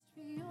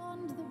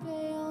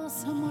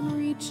someone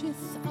reacheth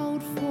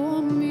out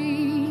for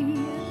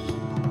me.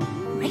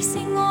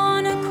 Racing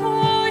on a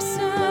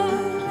courser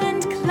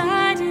and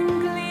clad in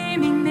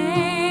gleaming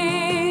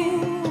mail,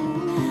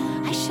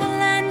 I shall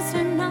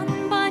answer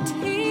none but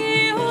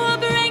he who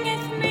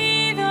bringeth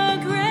me the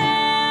grail.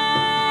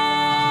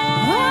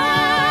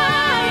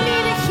 I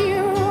need a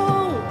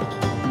hero.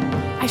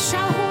 I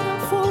shall hold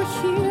out for a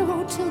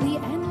hero till the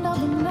end of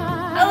the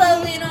night.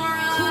 Hello,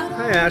 Leonora.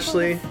 Hi,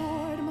 Ashley.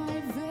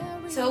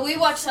 So we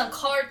watched some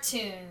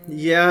cartoons.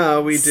 Yeah,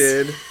 we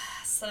did.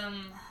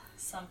 Some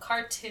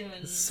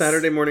cartoons.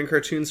 Saturday morning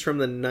cartoons from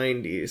the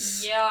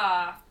 90s.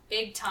 Yeah,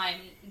 big time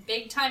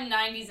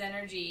 90s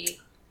energy,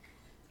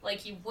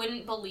 like you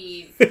wouldn't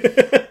believe.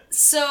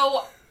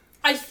 So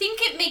I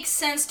think it makes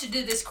sense to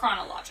do this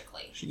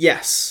chronologically.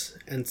 Yes,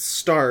 and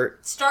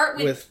start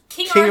with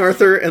King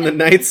Arthur and the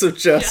Knights of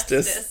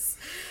Justice.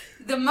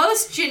 The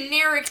most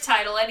generic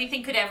title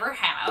anything could ever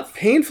have.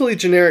 Painfully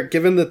generic,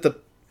 given that the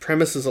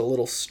premise is a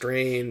little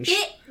strange.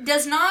 It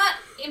does not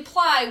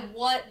imply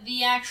what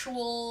the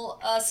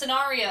actual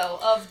scenario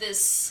of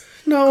this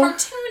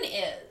cartoon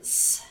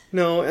is.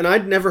 No, and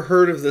I'd never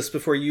heard of this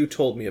before you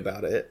told me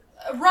about it.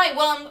 Right,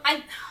 well,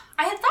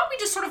 I had thought we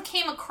just sort of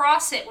came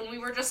across it when we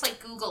were just,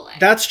 like, Googling.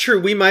 That's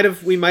true. We might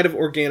have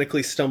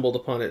organically stumbled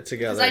upon it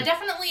together. Because I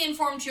definitely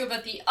informed you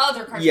about the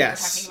other cartoon we're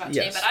talking about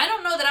today, but I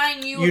don't know that I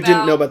knew about You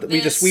didn't know about that.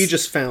 We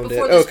just found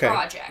before it. This okay.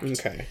 project.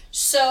 Okay.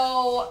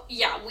 So,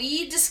 yeah,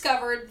 we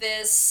discovered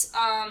this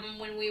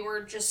when we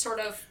were just sort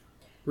of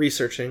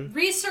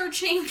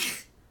researching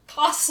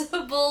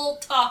possible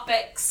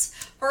topics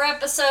for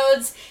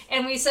episodes,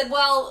 and we said,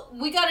 well,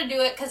 we got to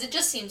do it because it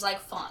just seems like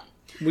fun.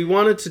 We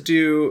wanted to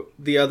do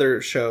the other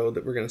show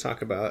that we're going to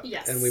talk about.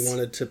 Yes. And we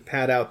wanted to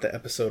pad out the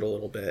episode a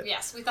little bit.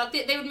 Yes, we thought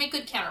they would make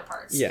good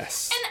counterparts.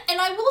 Yes.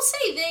 And I will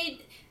say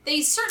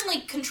they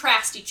certainly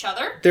contrast each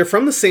other. They're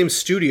from the same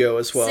studio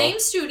as well. Same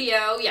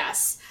studio,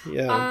 yes.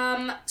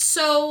 Yeah.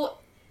 So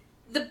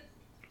the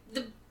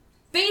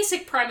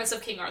basic premise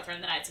of King Arthur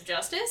and the Knights of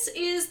Justice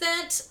is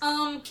that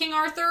King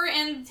Arthur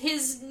and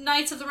his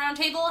Knights of the Round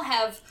Table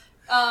have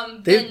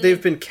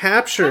they've been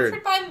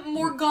captured by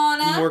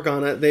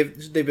Morgana.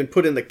 They've been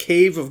put in the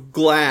cave of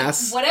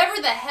glass.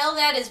 Whatever the hell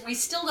that is, we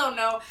still don't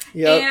know.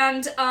 Yep.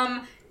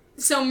 And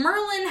so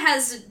Merlin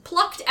has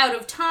plucked out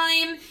of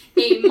time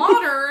a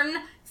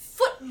modern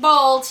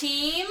football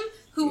team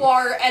who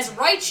are as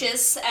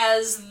righteous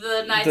as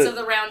the Knights of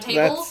the Round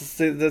Table.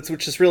 That's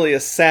which is really a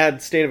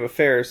sad state of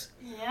affairs.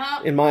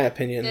 Yeah. In my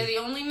opinion. They're the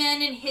only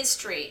men in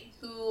history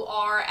who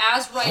are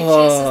as righteous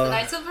as the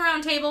Knights of the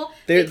Round Table.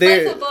 They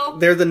play football.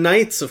 They're the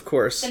Knights, of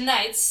course. The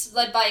Knights,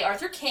 led by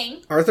Arthur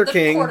King.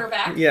 The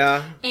quarterback.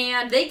 Yeah.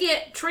 And they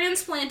get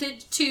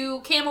transplanted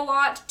to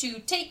Camelot to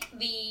take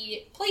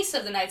the place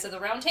of the Knights of the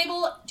Round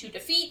Table to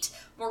defeat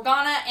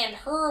Morgana and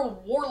her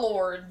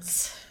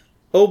warlords.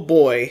 Oh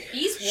boy.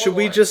 These warlords. Should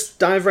we just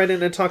dive right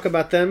in and talk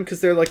about them?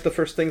 Because they're like the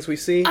first things we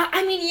see?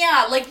 I mean,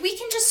 yeah. Like, we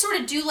can just sort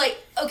of do, like,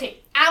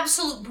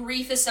 absolute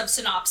briefest of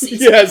synopses.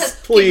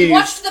 Yes, please. We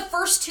watched the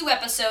first 2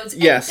 episodes,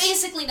 and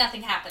basically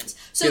nothing happens.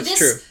 So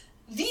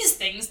these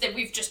things that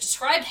we've just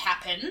described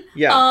happen.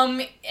 Yeah.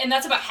 And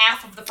that's about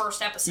half of the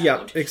first episode.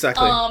 Yeah,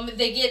 exactly.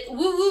 They get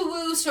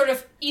woo sort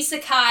of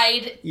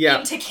isekai'd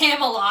into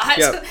Camelot.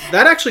 Yeah.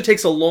 That actually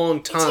takes a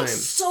long time. It takes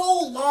so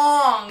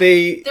long.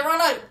 They're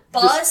on a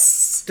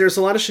bus. There's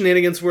a lot of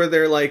shenanigans where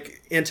they're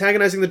like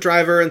antagonizing the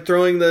driver and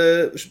throwing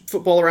the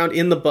football around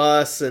in the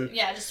bus, and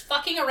just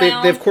fucking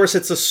around. They of course,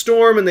 it's a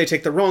storm and they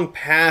take the wrong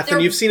path,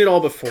 and you've seen it all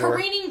before.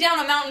 Careening down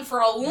a mountain for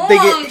a long time. They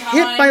get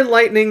hit by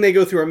lightning. They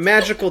go through a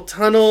magical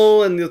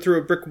tunnel and go through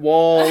a brick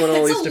wall and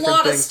all these different things. A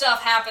lot of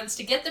stuff happens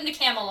to get them to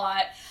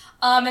Camelot.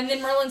 And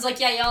then Merlin's like,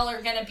 yeah, y'all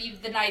are gonna be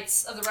the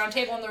Knights of the Round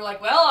Table. And they're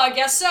like, well, I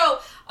guess so.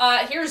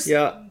 Here's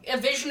a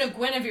vision of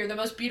Gwenevere, the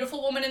most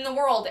beautiful woman in the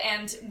world,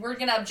 and we're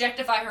gonna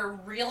objectify her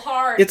real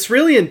hard. It's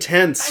really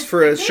intense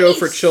for a show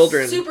for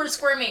children. Super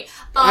squirmy.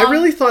 I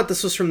really thought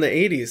this was from the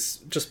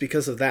 80s just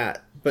because of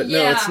that. But no,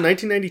 it's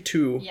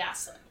 1992. Yeah,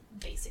 so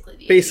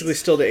basically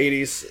still the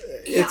 80s.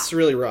 Yeah. It's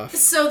really rough.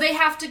 So they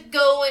have to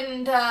go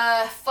and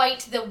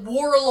fight the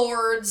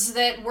warlords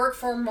that work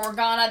for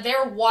Morgana.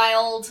 They're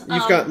wild.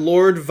 You've got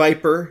Lord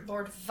Viper.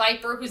 Lord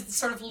Viper, who's the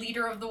sort of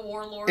leader of the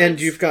warlords. And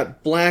you've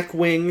got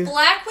Blackwing.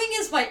 Blackwing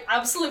is my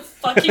absolute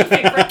fucking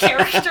favorite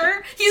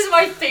character. He's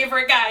my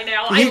favorite guy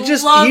now. I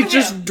love him. He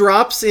just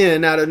drops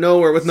in out of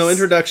nowhere with no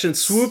introduction,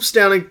 swoops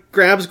down and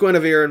grabs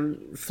Gwenevere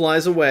and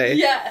flies away.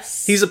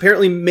 Yes. He's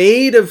apparently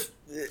made of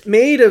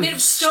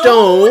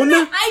stone.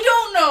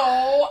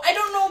 I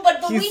don't know,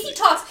 but the way he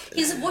talks,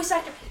 he's a voice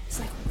actor. He's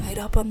like right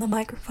up on the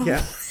microphone. Yeah.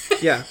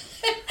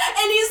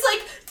 And he's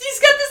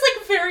got this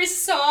like very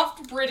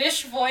soft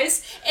British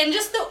voice, and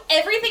just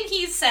everything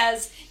he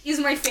says is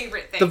my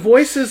favorite thing. The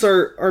voices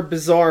are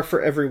bizarre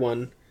for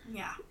everyone.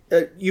 Yeah.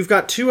 You've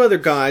got 2 other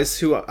guys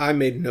who I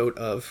made note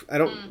of. I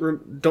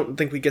don't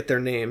think we get their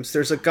names.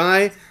 There's a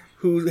guy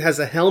who has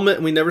a helmet,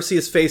 and we never see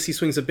his face. He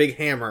swings a big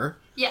hammer.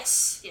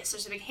 Yes,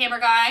 there's a big hammer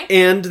guy.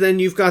 And then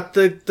you've got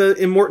the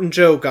Immortan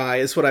Joe guy,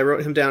 is what I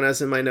wrote him down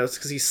as in my notes,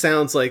 because he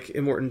sounds like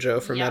Immortan Joe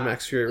from Mad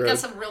Max Fury Road. He got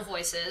some real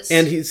voices.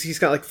 And he's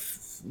got, like,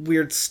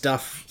 weird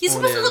stuff He's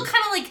supposed to look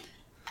kind of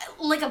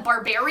like a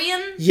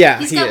barbarian. Yeah,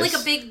 He's got, like,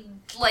 a big,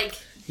 like...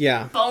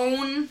 Yeah.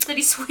 Bone that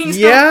he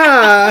swings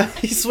around.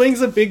 He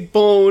swings a big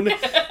bone. There's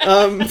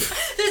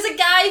a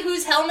guy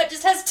whose helmet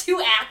just has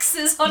 2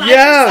 axes on either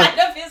side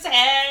of his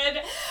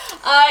head.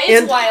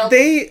 It's wild.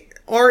 They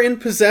are in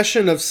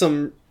possession of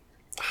some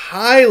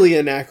highly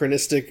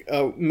anachronistic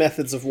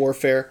methods of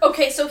warfare.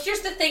 Okay, so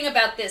here's the thing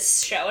about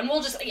this show, and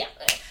we'll just,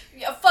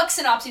 fuck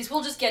synopses,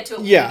 we'll just get to it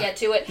when we get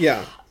to it.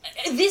 Yeah.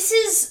 This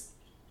is...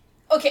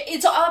 Okay,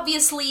 it's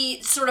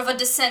obviously sort of a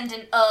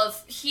descendant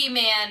of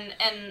He-Man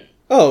and...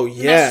 Oh,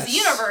 yes. The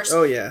universe.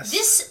 Oh, yes.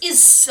 This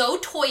is so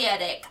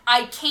toyetic.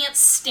 I can't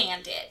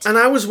stand it. And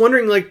I was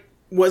wondering, like,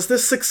 was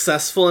this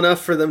successful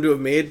enough for them to have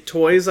made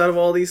toys out of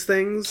all these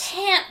things?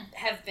 Can't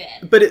have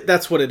been. But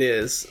that's what it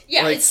is.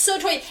 Yeah, it's so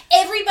toyetic.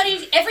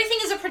 Everything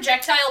is a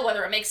projectile,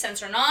 whether it makes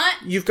sense or not.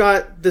 You've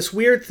got this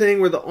weird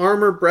thing where the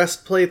armor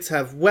breastplates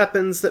have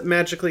weapons that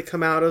magically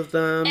come out of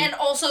them. And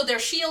also their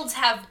shields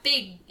have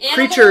big animals.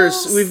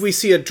 Creatures. We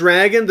see a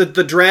dragon, the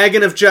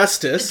Dragon of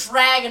Justice. The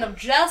Dragon of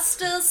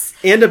Justice.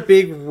 And a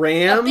big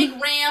ram. A big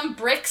ram.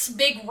 Brick's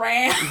big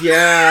ram.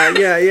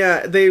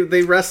 Yeah.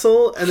 They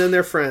wrestle, and then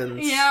they're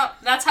friends. Yeah,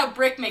 that's how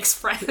Brick makes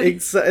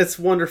friends. It's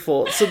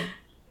wonderful. So...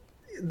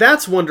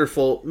 That's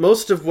wonderful.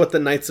 Most of what the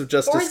Knights of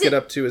Justice get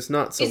up to is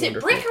not so wonderful. Is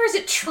it Brick or is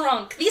it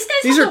Trunk?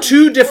 These are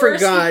 2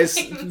 different guys,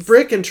 names.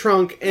 Brick and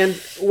Trunk. And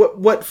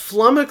what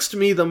flummoxed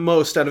me the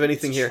most out of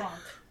anything here,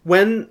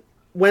 when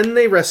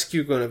they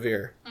rescue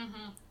Gwenevere,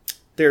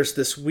 there's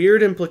this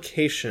weird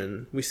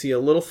implication. We see a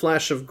little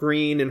flash of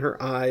green in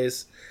her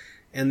eyes,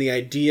 and the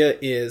idea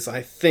is,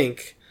 I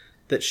think,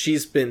 that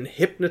she's been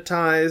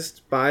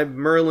hypnotized by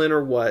Merlin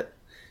or what,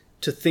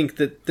 to think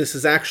that this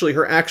is actually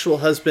her actual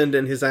husband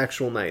and his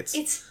actual knights.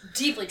 It's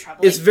deeply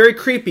troubling. It's very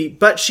creepy,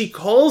 but she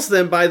calls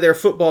them by their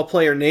football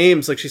player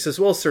names. Like, she says,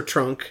 well, Sir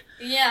Trunk.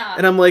 Yeah.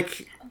 And I'm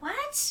like...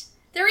 What?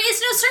 There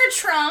is no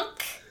Sir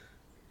Trunk.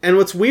 And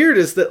what's weird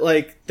is that,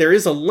 like, there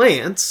is a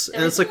lance,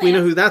 and it's like, we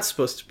know who that's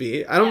supposed to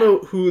be. I don't know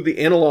who the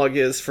analog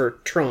is for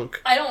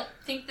Trunk. I don't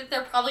think that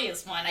there probably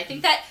is one. I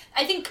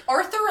think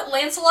Arthur,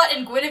 Lancelot,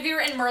 and Guinevere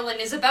and Merlin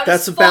is about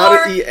as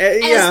far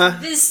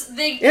as this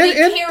they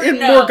care to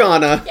know.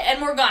 Morgana. Yeah, and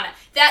Morgana.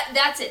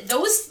 That's it.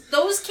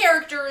 Those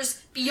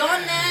characters,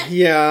 beyond that,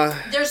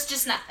 there's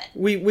just nothing.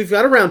 We've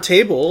got a round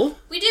table.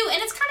 We do,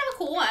 and it's kind of a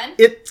cool one.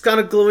 It's got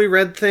a glowy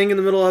red thing in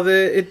the middle of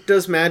it. It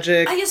does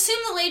magic. I assume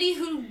the lady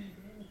who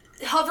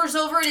hovers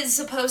over it is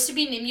supposed to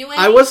be Nimue.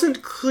 I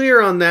wasn't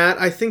clear on that.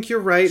 I think you're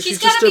right. She's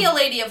got to be a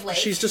lady of lake.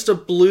 She's just a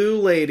blue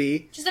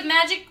lady. She's a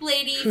magic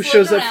lady who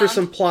shows up for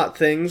some plot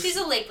things. She's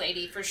a lake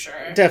lady for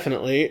sure.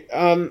 Definitely.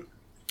 The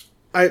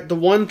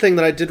one thing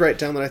that I did write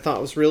down that I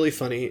thought was really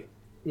funny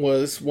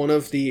was one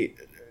of the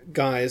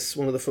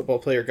football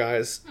player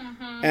guys,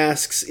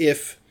 asks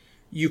if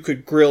you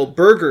could grill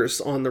burgers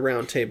on the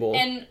round table.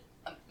 And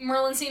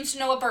Merlin seems to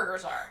know what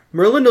burgers are.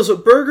 Merlin knows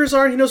what burgers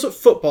are, and he knows what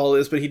football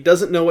is, but he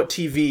doesn't know what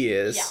TV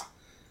is. Yeah.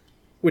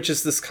 Which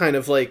is this kind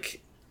of, like,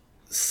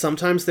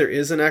 sometimes there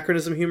is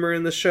anachronism humor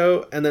in the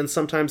show, and then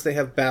sometimes they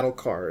have battle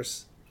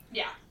cars.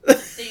 Yeah.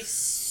 They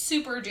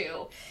super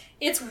do.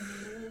 It's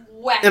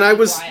wacky. And I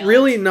was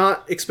really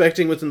not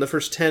expecting within the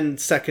first 10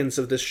 seconds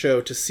of this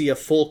show to see a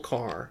full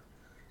car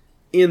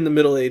in the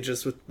Middle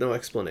Ages with no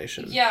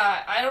explanation.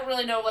 Yeah, I don't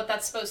really know what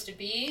that's supposed to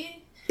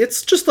be.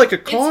 It's just like a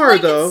car,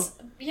 though.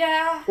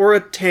 Yeah. Or a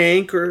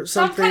tank or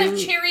something. Some kind of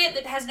chariot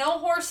that has no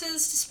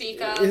horses to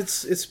speak of.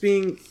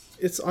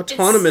 It's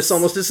autonomous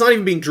almost. It's not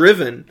even being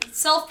driven. It's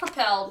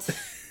self-propelled.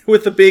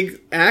 With a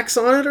big axe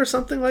on it or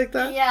something like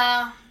that?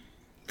 Yeah.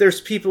 There's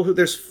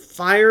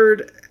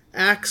fired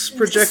axe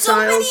projectiles. So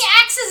many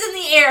axes in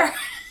the air.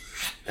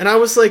 And I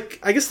was like,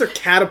 I guess they're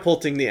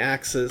catapulting the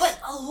axes. But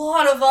a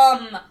lot of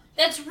them.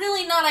 That's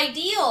really not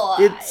ideal.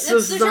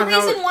 There's a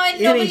reason why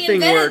nobody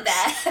invented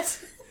that.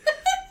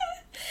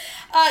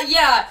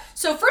 Yeah.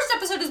 So first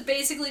episode is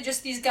basically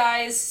just these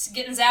guys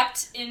getting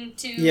zapped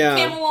into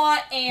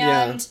Camelot,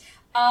 and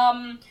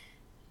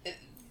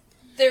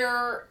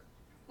they're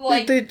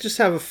like they just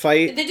have a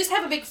fight. They just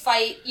have a big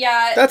fight.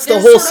 Yeah. That's the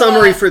whole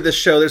summary for this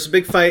show. There's a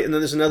big fight, and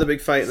then there's another big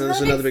fight, and then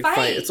there's another big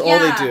fight. It's all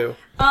they do.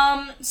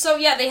 So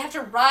yeah, they have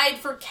to ride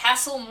for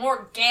Castle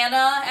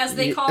Morgana, as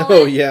they call it.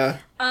 Oh yeah.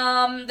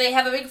 They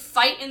have a big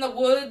fight in the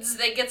woods.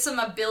 They get some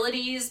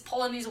abilities,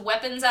 pulling these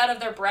weapons out of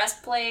their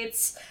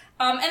breastplates.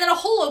 And then a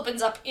hole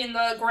opens up in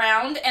the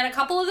ground, and a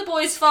couple of the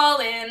boys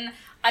fall in.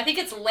 I think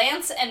it's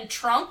Lance and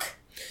Trunk.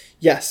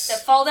 Yes.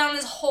 That fall down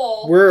this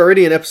hole. We're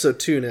already in episode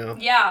 2 now.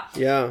 Yeah.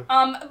 Yeah.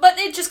 But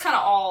it just kind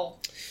of all...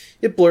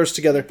 It blurs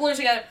together.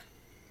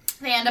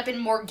 They end up in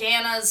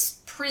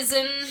Morgana's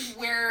prison,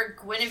 where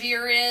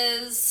Gwenevere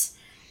is.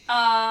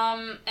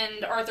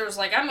 And Arthur's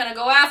like, I'm gonna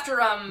go after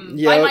him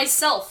by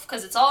myself,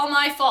 because it's all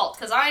my fault,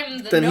 because I'm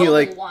the then noble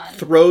he, one.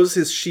 throws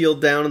his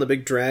shield down and the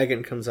big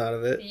dragon comes out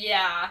of it.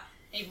 Yeah.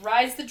 He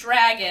rides the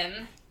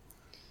dragon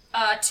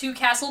to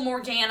Castle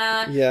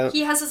Morgana. Yeah.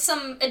 He has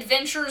some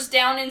adventures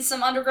down in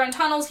some underground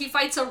tunnels. He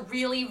fights a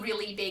really,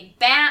 really big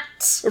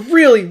bat. A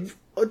really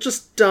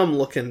just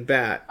dumb-looking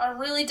bat. A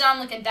really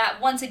dumb-looking bat.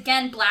 Once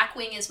again,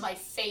 Blackwing is my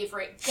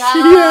favorite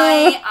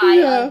guy.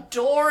 I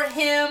adore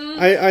him.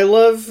 I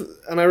love,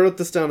 and I wrote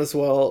this down as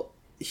well,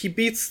 he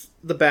beats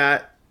the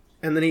bat,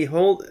 and then he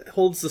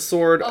holds the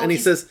sword, and he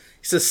says,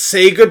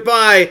 say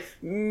goodbye,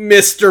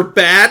 Mr.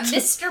 Bat.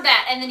 Mr.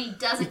 Bat, and then he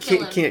doesn't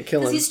kill him. Can't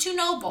kill him. Because he's too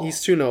noble.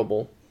 He's too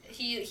noble.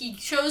 He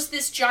shows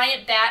this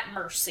giant bat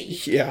mercy.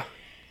 Yeah.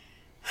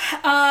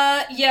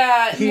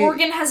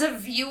 Morgan has a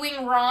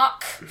viewing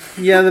rock.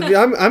 Yeah,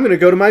 I'm going to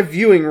go to my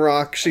viewing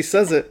rock. She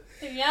says it.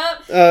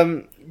 Yep.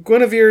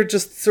 Guinevere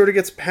just sort of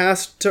gets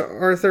passed to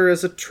Arthur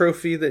as a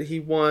trophy that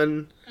he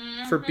won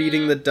for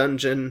beating the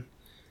dungeon.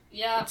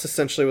 Yeah. That's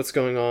essentially what's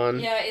going on.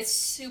 Yeah, it's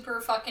super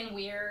fucking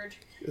weird.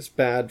 It's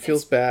bad.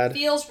 Feels bad.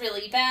 Feels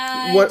really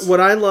bad. What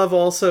I love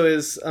also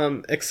is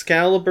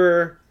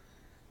Excalibur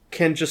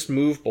can just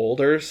move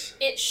boulders.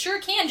 It sure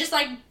can. Just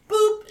like,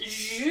 boop,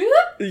 zoop.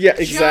 Yeah,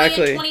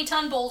 exactly. Giant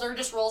 20-ton boulder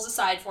just rolls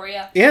aside for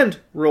you. And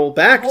roll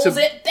back Rolls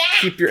it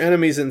back. Keep your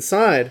enemies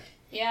inside.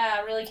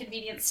 Yeah, really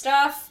convenient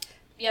stuff.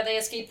 Yeah, they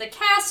escape the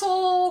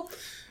castle.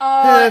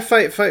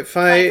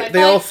 Fight.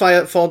 They all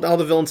fall. All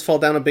the villains fall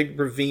down a big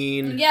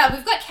ravine. Yeah,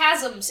 we've got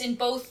chasms in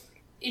both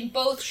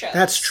shows.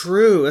 That's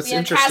true. That's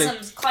interesting.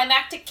 Chasms,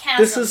 climactic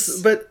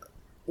chasms. But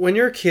when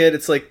you're a kid,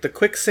 it's like the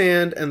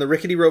quicksand and the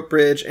rickety rope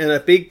bridge, and a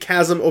big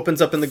chasm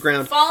opens up in the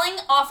ground. Falling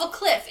off a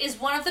cliff is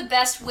one of the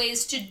best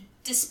ways to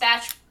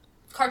dispatch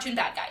cartoon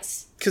bad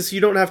guys. Because you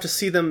don't have to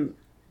see them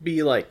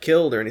be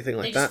killed or anything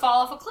like that. They just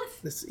fall off a cliff.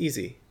 It's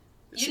easy.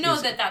 You know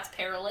that's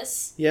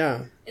perilous.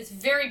 Yeah. It's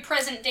very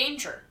present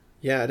danger.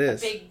 Yeah, it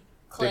is. A big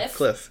cliff. Big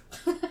cliff.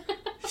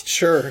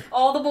 Sure.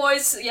 All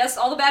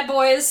the bad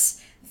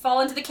boys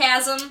fall into the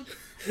chasm.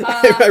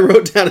 I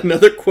wrote down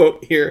another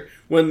quote here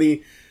when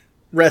the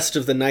rest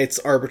of the knights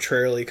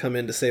arbitrarily come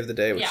in to save the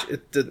day, which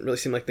it didn't really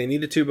seem like they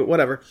needed to, but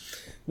whatever.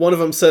 One of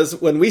them says,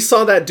 when we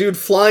saw that dude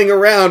flying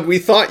around, we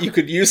thought you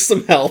could use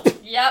some help.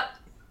 Yep.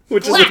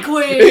 Which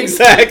Blackwing!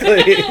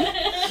 Exactly.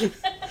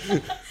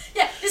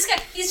 Yeah, this guy,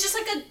 he's just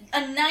like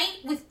a knight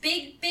with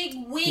big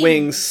wings.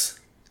 Wings.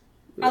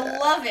 I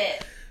love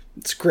it.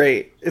 It's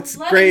great. It's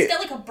I love great. It. He's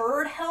got like a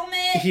bird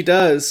helmet. He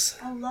does.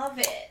 I love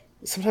it.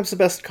 Sometimes the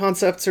best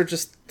concepts are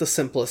just the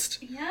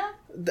simplest. Yeah.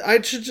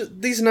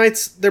 These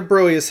knights, they're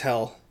broy as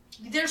hell.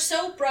 They're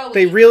so broy.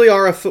 They really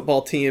are a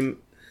football team.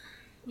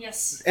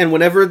 Yes. And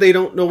whenever they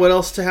don't know what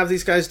else to have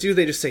these guys do,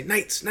 they just say,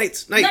 knights.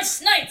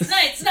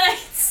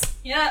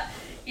 Yeah.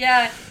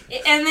 Yeah.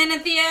 And then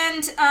at the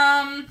end,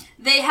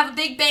 they have a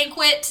big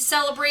banquet to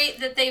celebrate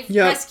that they've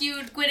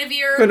rescued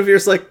Gwenevere.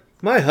 Guinevere's like,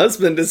 my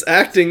husband is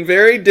acting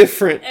very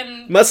different.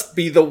 And must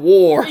be the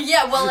war.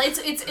 Yeah, well, it's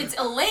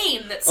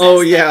Elaine that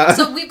says that.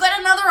 So we've got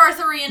another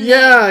Arthurian name.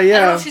 I don't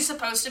know if she's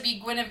supposed to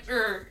be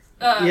Guinevere,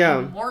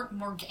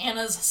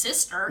 Morgana's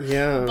sister.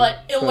 Yeah.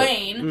 But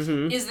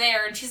Elaine is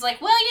there, and she's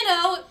like,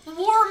 well,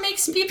 war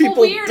makes people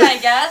weird, I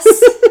guess.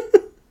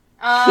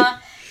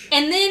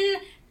 And then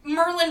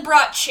Merlin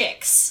brought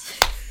chicks.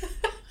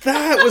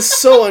 That was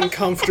so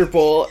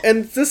uncomfortable.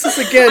 And this is,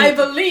 again... I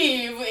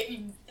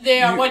believe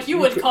they are what you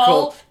would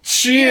call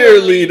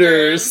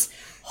cheerleaders.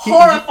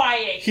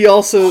 Horrifying. He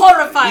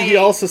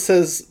also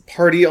says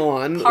party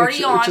on,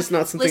 which is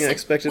not something I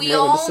expected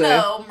Merlin to say. We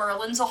all know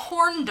Merlin's a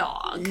horn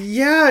dog.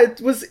 Yeah,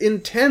 it was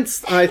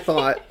intense, I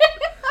thought.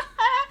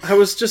 I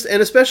was just,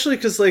 and especially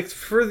because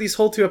for these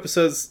whole 2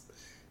 episodes,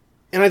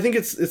 and I think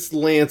it's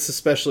Lance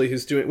especially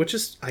who's doing, which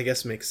is, I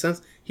guess, makes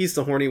sense. He's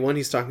the horny one.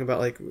 He's talking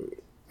about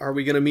are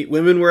we going to meet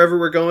women wherever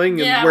we're going?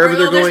 And wherever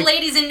they're going. There's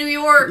ladies in New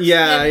York.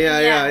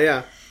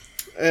 Yeah.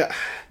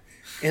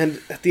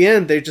 And at the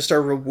end, they just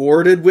are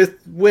rewarded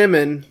with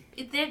women.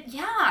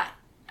 Yeah.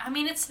 I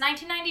mean, it's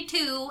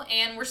 1992,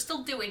 and we're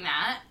still doing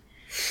that.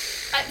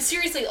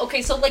 Seriously,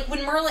 okay, so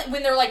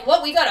when they're like,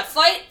 what, we gotta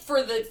fight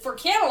for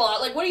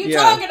Camelot? What are you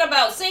talking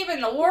about?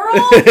 Saving the world?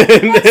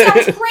 That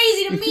sounds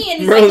crazy to me. And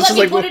he's let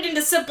me put it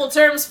into simple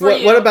terms for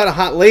you. What about a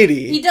hot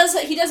lady? He does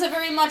a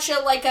very much a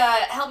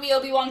help me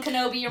Obi-Wan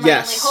Kenobi, you're my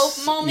only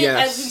hope moment.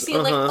 Yes. We see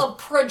a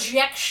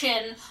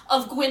projection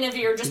of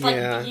Guinevere just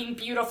being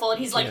beautiful, and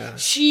he's like,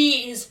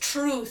 she is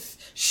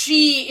truth,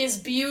 she is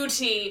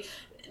beauty.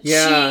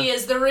 Yeah. She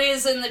is the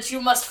reason that you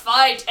must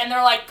fight. And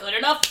they're like, good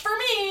enough for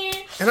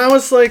me. And I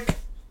was like,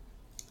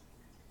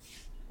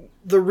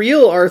 the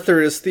real Arthur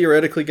is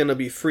theoretically going to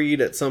be freed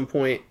at some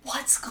point.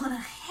 What's going to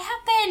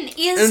happen?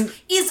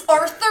 Is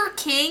Arthur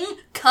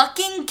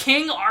cucking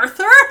King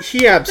Arthur?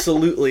 He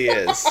absolutely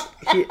is.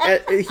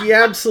 He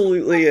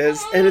absolutely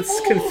is. And it's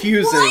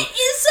confusing. What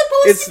is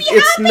supposed to be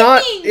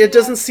happening? It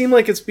doesn't seem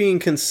like it's being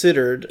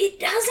considered. It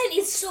doesn't.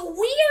 It's so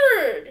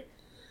weird.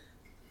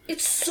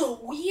 It's so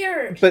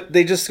weird. But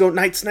they just go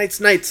knights, knights,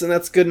 knights, and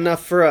that's good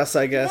enough for us,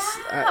 I guess.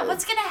 Yeah,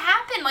 what's gonna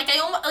happen? Like,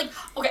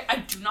 okay,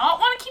 I do not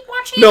want to keep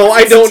watching it. No,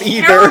 I don't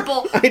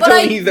terrible, either. I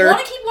don't either. I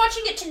want to keep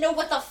watching it to know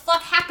what the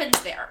fuck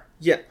happens there.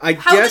 Yeah, I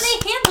How guess... do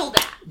they handle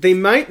that? They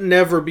might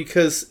never,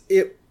 because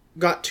it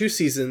got 2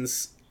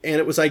 seasons, and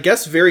it was, I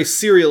guess, very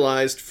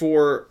serialized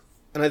for...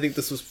 And I think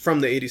this was from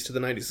the 80s to the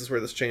 90s is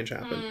where this change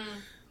happened.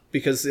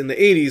 Because in the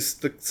 80s,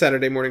 the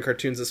Saturday morning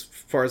cartoons, as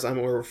far as I'm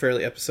aware, were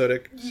fairly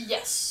episodic.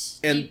 Yes.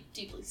 And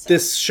deeply so.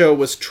 This show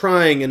was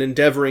trying and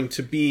endeavoring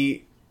to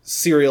be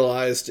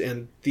serialized,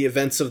 and the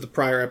events of the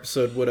prior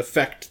episode would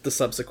affect the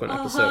subsequent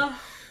episode.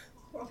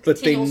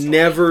 But they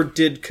never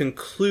did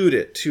conclude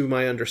it, to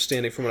my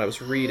understanding from what I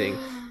was reading.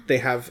 They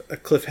have a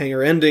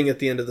cliffhanger ending at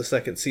the end of the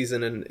 2nd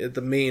season, and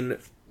the main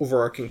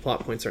overarching plot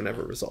points are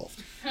never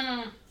resolved.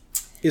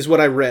 Is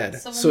what I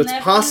read. So it's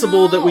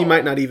possible that we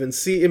might not even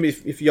see... I mean,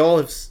 if y'all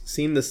have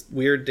seen this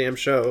weird damn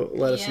show,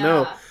 let us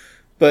know.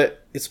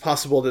 But it's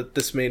possible that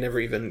this may never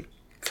even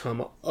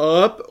come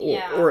up,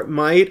 or it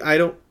might. I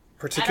don't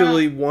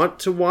particularly want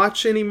to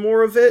watch any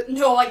more of it.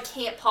 No, I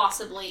can't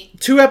possibly.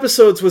 2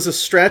 episodes was a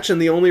stretch, and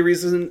the only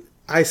reason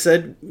I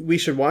said we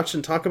should watch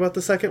and talk about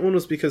the second one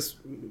was because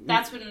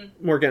that's when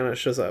Morgana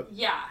shows up.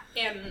 Yeah,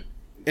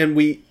 and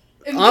we...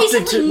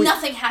 Basically,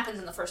 nothing happens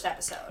in the first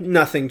episode.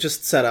 Nothing,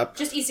 just set up.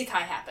 Just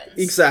isekai happens.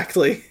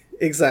 Exactly.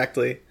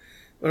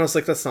 And I was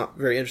like, that's not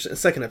very interesting. The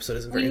second episode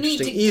isn't very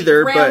interesting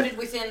either. We need to be grounded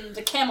within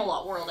the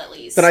Camelot world, at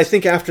least. But I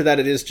think after that,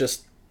 it is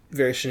just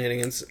very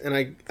shenanigans.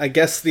 And I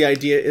guess the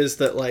idea is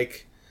that,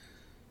 like,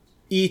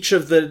 each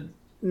of the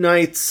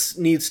knights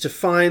needs to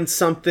find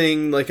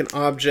something, like an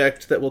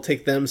object, that will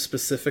take them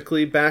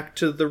specifically back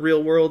to the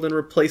real world and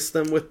replace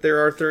them with their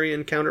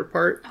Arthurian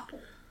counterpart. Oh.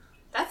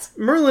 That's...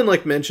 Merlin,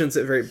 like, mentions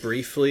it very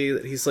briefly,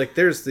 that he's like,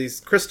 there's these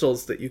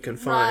crystals that you can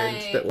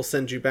find that will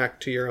send you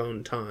back to your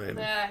own time.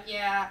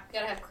 Yeah,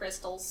 gotta have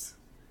crystals.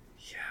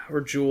 Yeah,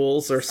 or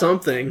jewels, or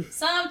something.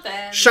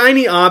 Something.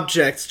 Shiny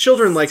objects.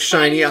 Children like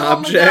shiny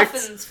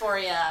objects. MacGuffins for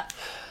you.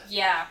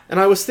 Yeah. And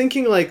I was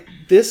thinking, like,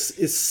 this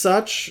is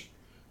such...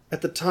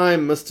 At the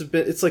time, must have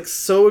been... It's, like,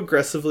 so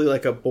aggressively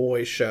like a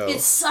boy show.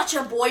 It's such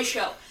a boy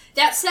show.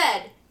 That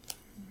said,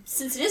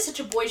 since it is such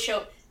a boy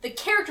show, the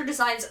character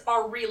designs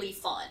are really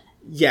fun.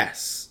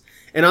 Yes.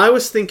 And I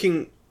was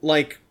thinking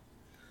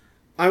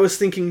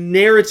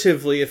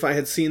narratively, if I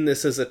had seen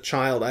this as a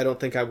child, I don't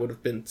think I would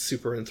have been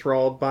super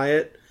enthralled by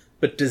it.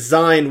 But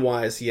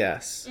design-wise,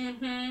 yes.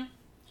 Mm-hmm.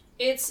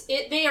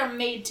 They are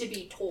made to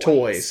be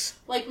Toys.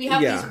 Like, we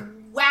have these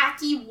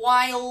wacky,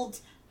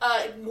 wild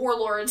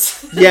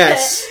warlords.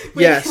 Yes,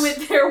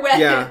 with their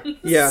weapons.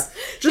 Yeah.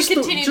 Just to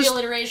continue the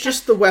alliteration.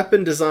 Just the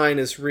weapon design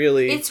is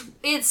really...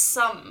 It's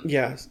some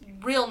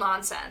real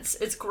nonsense.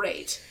 It's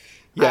great.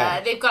 Yeah.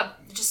 They've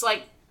got just,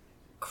 like,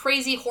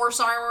 crazy horse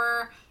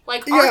armor.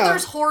 Like,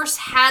 Arthur's horse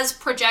has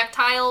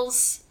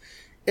projectiles.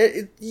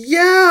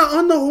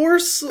 On the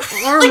horse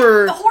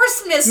armor. Like,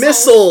 horse missiles.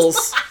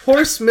 Missiles.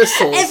 Horse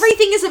missiles.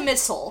 Everything is a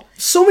missile.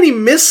 So many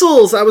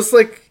missiles. I was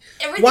like,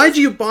 why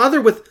do you bother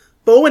with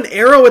bow and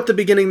arrow at the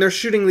beginning? They're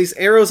shooting these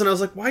arrows, and I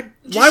was like, why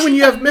when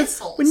you have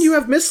missiles? When you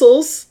have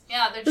missiles,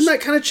 doesn't that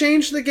kind of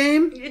change the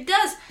game? It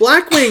does.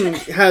 Blackwing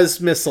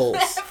has missiles.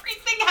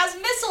 Everything has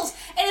missiles,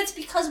 and it's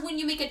because when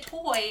you make a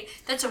toy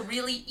that's a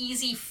really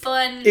easy,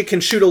 fun... It can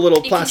shoot a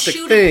little plastic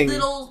thing. It can shoot a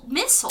little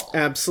missile.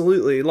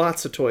 Absolutely.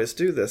 Lots of toys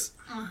do this.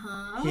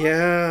 Uh-huh.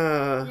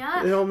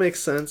 Yeah. It all makes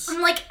sense.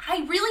 I'm like,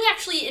 I really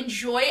actually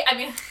enjoy... I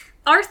mean...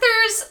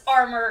 Arthur's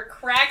armor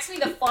cracks me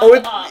the fuck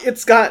up.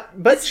 It's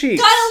got butt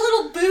cheeks. Got a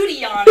little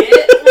booty on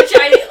it, which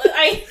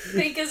I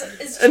think is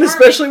charming. And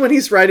especially when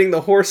he's riding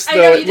the horse,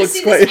 though, it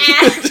looks quite...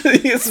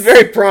 It's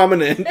very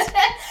prominent.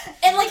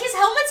 And, like, his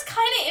helmet's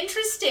kind of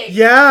interesting.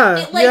 Yeah,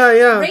 it, like,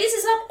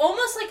 raises up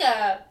almost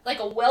like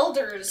a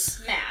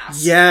welder's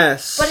mask.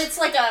 Yes. But it's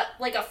like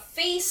a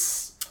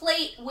face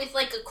plate with,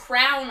 like, a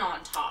crown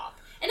on top.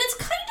 And it's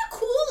kind of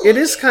cool looking. It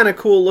is kind of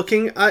cool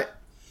looking.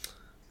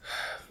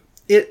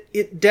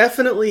 It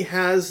definitely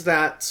has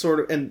that sort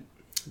of, and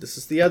this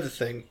is the other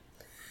thing,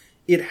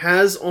 it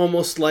has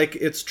almost like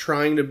it's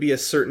trying to be a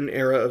certain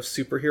era of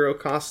superhero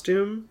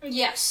costume.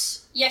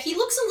 Yes. Yeah, he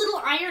looks a little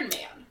Iron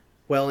Man.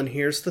 Well, and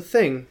here's the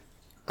thing.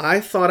 I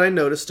thought I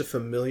noticed a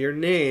familiar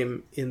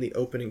name in the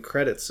opening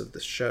credits of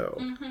the show,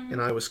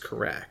 and I was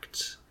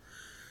correct.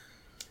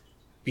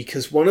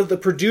 Because one of the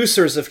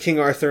producers of King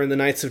Arthur and the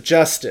Knights of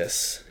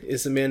Justice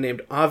is a man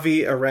named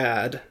Avi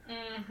Arad,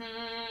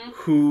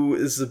 who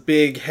is the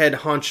big head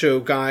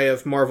honcho guy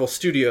of Marvel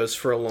Studios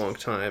for a long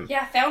time.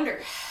 Yeah, founder.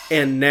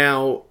 And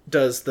now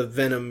does the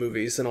Venom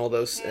movies and all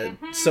those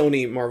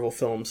Sony Marvel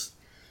films.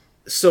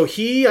 So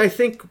he, I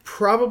think,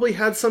 probably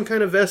had some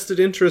kind of vested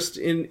interest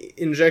in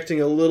injecting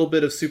a little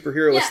bit of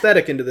superhero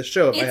aesthetic into the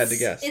show, if I had to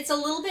guess. It's a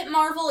little bit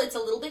Marvel, it's a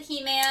little bit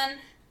He-Man.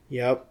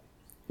 Yep.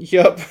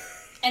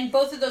 And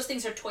both of those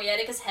things are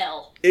toyetic as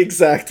hell.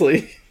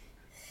 Exactly.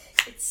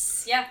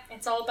 It's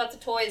all about the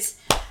toys.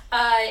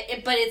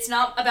 But it's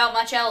not about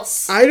much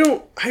else.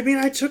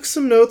 I took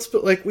some notes,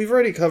 but, like, we've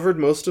already covered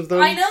most of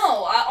them. I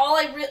know.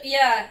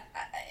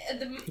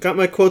 Got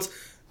my quotes.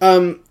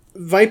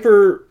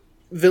 Viper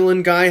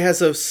villain guy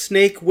has a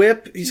snake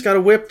whip. He's got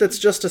a whip that's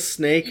just a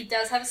snake. He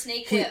does have a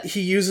snake whip. He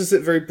uses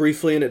it very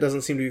briefly, and it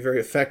doesn't seem to be very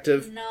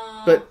effective.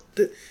 No. But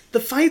the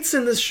fights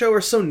in this show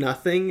are so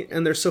nothing,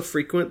 and they're so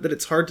frequent that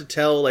it's hard to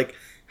tell, like,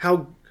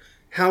 how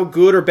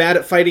good or bad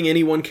at fighting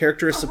any one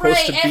character is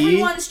supposed to be.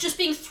 Everyone's just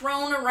being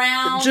thrown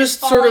around, just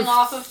falling sort of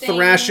off of things.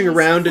 thrashing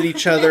around at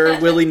each other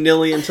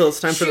willy-nilly until it's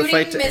time for the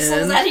fight to end.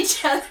 Shooting missiles at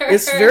each other.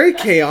 It's very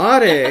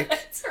chaotic.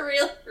 It's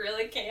really,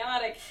 really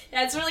chaotic.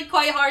 Yeah, it's really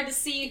quite hard to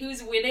see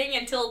who's winning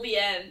until the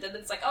end, and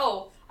it's like,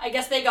 oh, I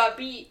guess they got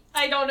beat.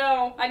 I don't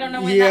know when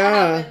that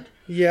happened.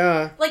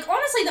 Yeah. Like,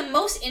 honestly, the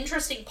most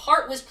interesting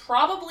part was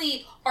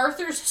probably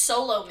Arthur's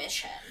solo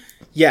mission.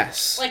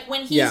 Yes. Like,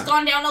 when he's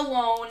gone down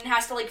alone and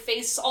has to, like,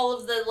 face all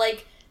of the,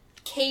 like,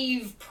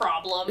 cave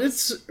problems.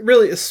 It's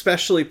really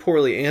especially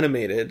poorly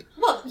animated.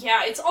 Well,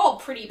 yeah, it's all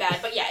pretty bad,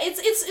 but yeah,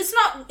 it's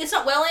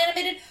not well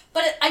animated,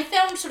 but I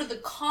found sort of the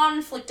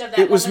conflict of that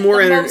it was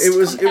most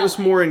it was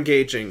more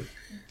engaging.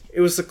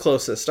 It was the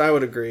closest, I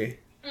would agree.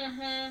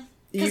 Mm-hmm.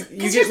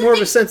 You get more of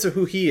a sense of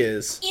who he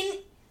is. In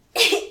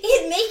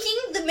making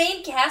the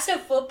main cast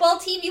of football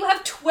team, you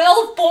have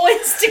 12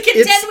 boys to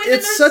contend with.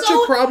 It's such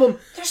a problem.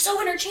 They're so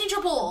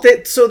interchangeable.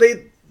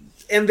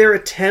 And their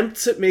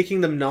attempts at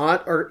making them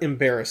not are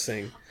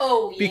embarrassing.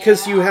 Oh, yeah.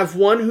 Because you have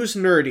one who's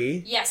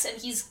nerdy. Yes,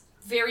 and he's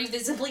very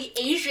visibly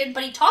Asian,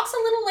 but he talks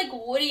a little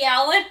like Woody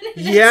Allen.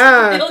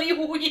 Yeah. It's really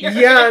weird.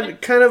 Yeah,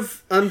 kind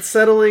of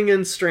unsettling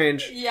and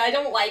strange. Yeah, I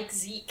don't like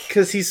Zeke.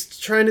 Because he's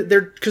trying to...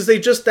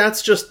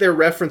 that's just their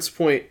reference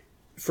point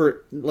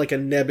for, like, a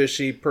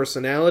nebbishy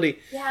personality.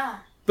 Yeah.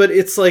 But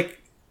it's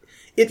like...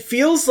 It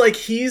feels like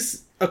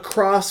he's a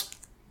cross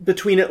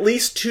between at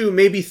least 2,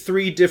 maybe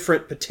 3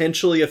 different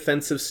potentially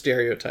offensive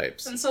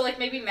stereotypes. And so, like,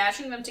 maybe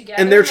matching them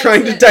together. And they're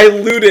trying to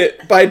dilute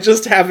it by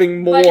just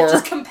having more. By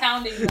just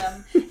compounding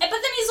them. But then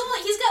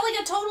he's got,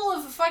 like, a total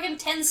of fucking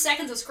 10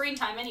 seconds of screen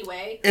time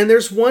anyway. And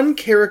there's one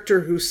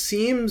character who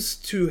seems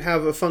to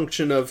have a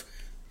function of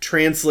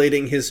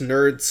translating his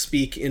nerd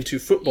speak into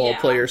football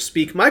player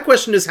speak. My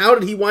question is, how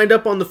did he wind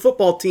up on the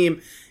football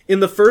team in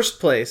the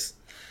first place?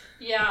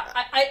 Yeah,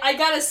 I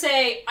gotta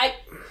say,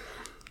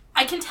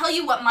 I can tell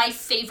you what my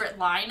favorite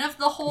line of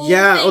the whole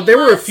thing there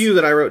were a few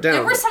that I wrote down.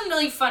 There were some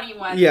really funny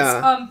ones.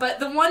 Yeah. But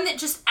the one that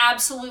just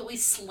absolutely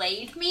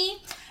slayed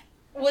me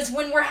was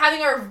when we're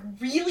having our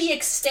really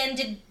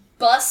extended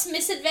bus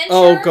misadventure.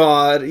 Oh,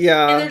 God,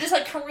 yeah. And they're just,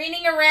 like,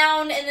 careening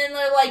around, and then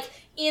they're, like,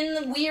 in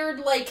the weird,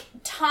 like,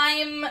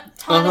 time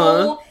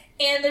tunnel,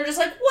 and they're just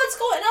like, what's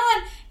going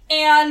on?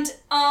 And,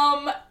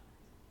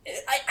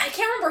 I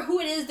can't remember who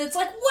it is that's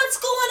like, what's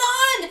going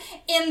on?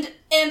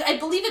 And I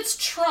believe it's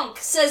Trunk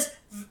says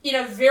in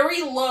a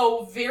very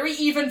low, very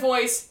even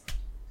voice,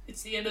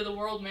 it's the end of the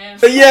world, man.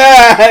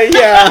 Yeah.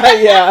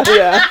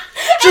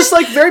 Just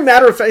like very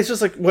matter of fact. It's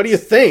just like, what do you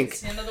think?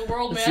 It's the end of the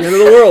world, man. It's the end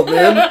of the world,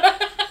 man.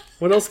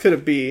 What else could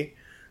it be?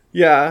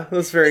 Yeah,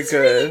 that's very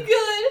good. Really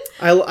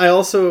good. I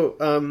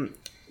also,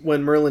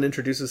 when Merlin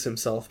introduces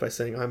himself by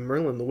saying, I'm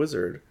Merlin the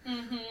Wizard,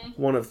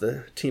 one of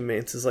the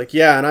teammates is like,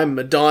 yeah, and I'm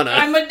Madonna.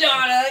 I'm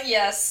Madonna,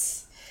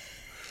 yes.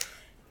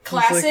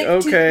 Classic,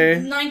 like, okay.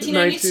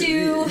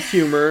 1992.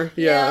 Humor,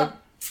 yeah.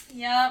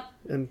 Yeah.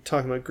 And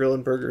talking about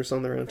grilling burgers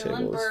on the round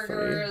table is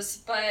burgers,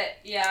 funny. But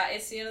yeah,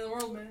 it's the end of the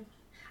world, man.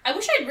 I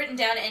wish I'd written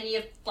down any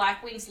of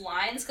Blackwing's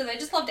lines, because I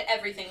just loved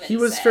everything that he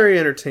was said. very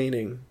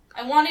entertaining.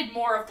 I wanted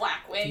more of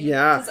Blackwing.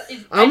 Yeah.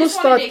 I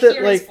almost thought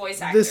that, like,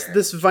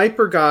 this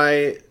Viper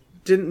guy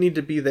didn't need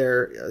to be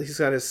there. He's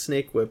got his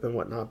snake whip and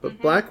whatnot, but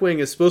Blackwing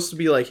is supposed to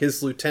be like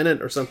his lieutenant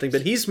or something,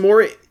 but he's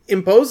more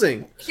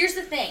imposing. Here's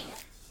the thing.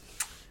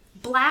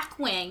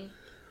 Blackwing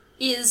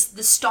is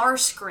the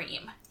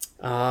Starscream.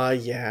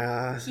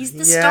 Yeah. He's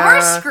the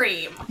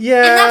Starscream. Yeah.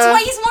 And that's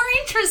why he's more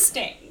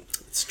interesting.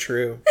 It's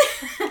true.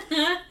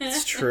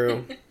 It's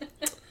true.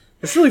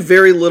 There's really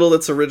very little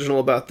that's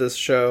original about this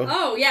show.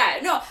 Oh, yeah.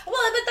 No.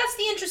 Well, but that's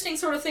the interesting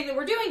sort of thing that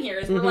we're doing here,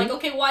 is we're like,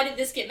 okay, why did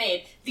this get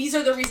made? These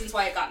are the reasons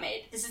why it got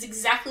made. This is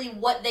exactly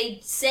what they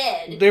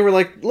said. They were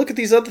like, look at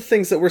these other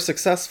things that were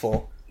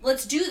successful.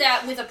 Let's do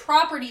that with a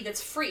property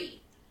that's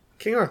free.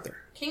 King Arthur.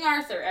 King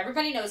Arthur.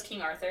 Everybody knows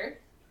King Arthur.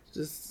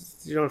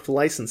 Just, you don't have to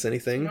license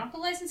anything. You don't have to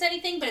license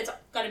anything, but it's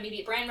got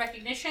immediate brand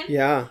recognition.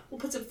 Yeah.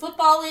 We'll put some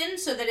football in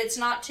so that it's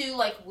not too,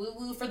 like,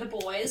 woo-woo for the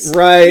boys.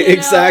 Right,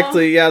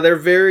 exactly. Yeah, they're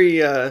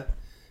very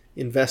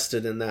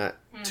invested in that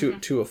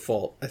to a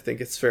fault, I think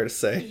it's fair to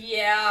say.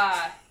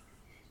 Yeah.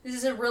 This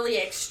is a really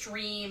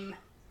extreme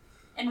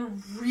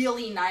and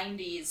really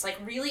 90s, like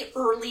really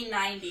early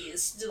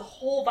 90s. The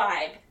whole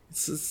vibe.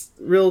 It's this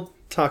real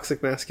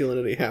toxic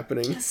masculinity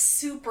happening.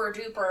 Super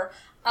duper.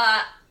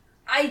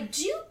 I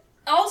do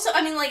also,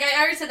 I mean, like I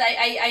already said,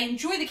 I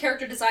enjoy the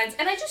character designs,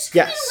 and I just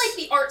kind of like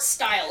the art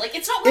style. Like,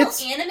 it's not well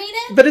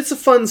animated. But it's a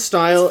fun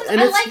style.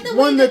 And I it's like the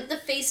one way that the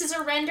faces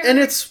are rendered. And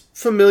it's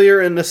familiar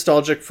and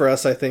nostalgic for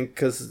us, I think,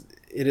 because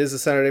it is a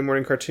Saturday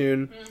morning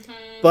cartoon.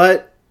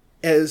 But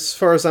as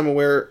far as I'm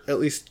aware, at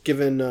least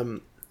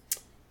given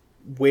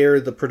where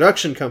the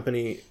production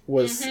company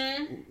was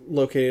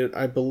located,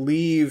 I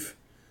believe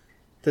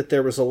that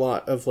there was a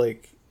lot of,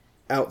 like,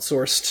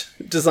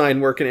 outsourced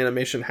design work and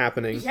animation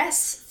happening.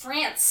 Yes,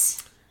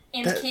 France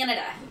and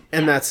Canada.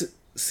 And that's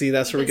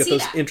where we get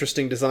those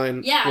interesting design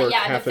work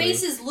happening. The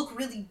faces look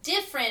really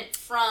different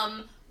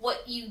from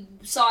what you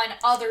saw in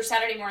other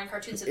Saturday morning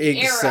cartoons of the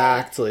era.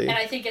 Exactly. And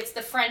I think it's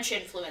the French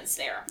influence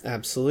there.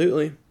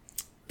 Absolutely.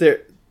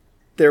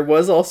 There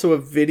was also a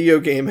video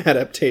game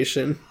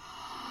adaptation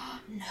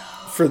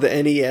for the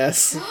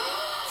NES.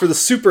 For the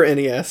Super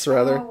NES,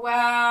 rather. Oh,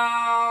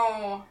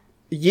 wow.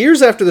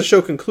 Years after the show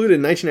concluded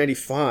in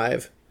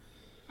 1995.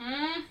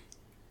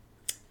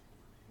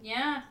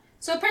 Yeah.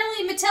 So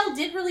apparently Mattel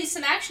did release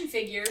some action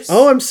figures.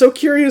 Oh, I'm so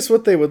curious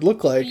what they would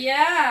look like.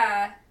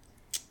 Yeah.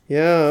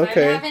 Yeah,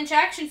 okay. 5.5-inch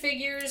action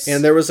figures.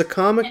 And there was a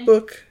comic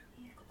book.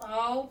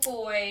 Oh,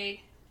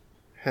 boy.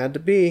 Had to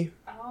be.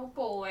 Oh,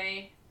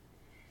 boy.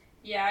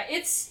 Yeah,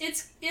 it's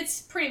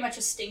pretty much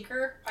a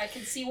stinker. I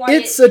can see why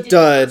it's a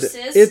dud.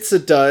 It's a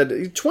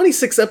dud.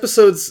 26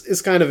 episodes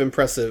is kind of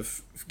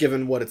impressive,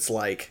 given what it's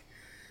like.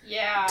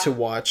 Yeah. To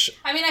watch.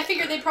 I mean, I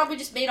figured they probably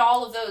just made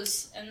all of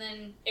those and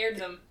then aired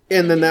them.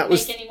 And then that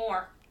was... Make any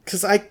more.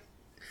 Because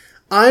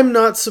I'm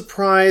not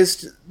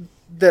surprised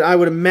that I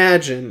would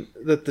imagine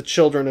that the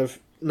children of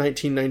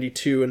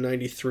 1992 and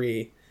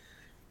 93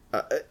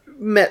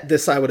 met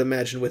this, I would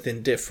imagine, with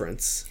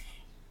indifference.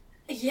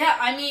 Yeah,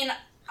 I mean...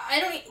 I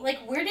don't like.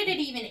 Where did it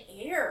even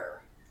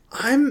air?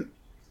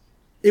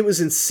 It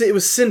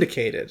was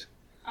syndicated.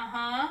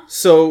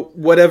 So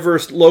whatever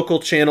local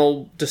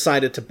channel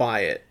decided to buy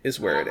it is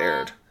where it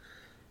aired.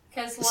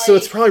 So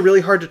it's probably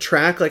really hard to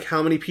track, like,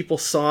 how many people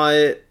saw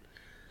it.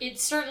 It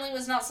certainly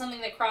was not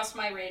something that crossed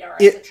my radar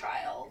as a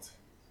child.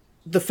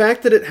 The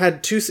fact that it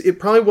had it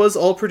probably was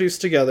all produced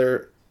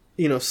together,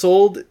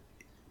 sold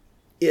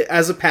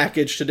as a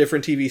package to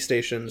different TV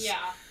stations.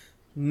 Yeah.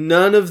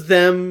 None of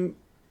them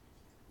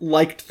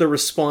liked the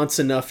response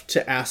enough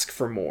to ask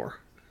for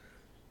more.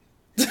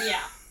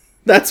 Yeah.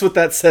 That's what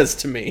that says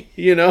to me,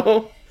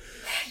 Yeah,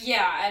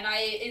 and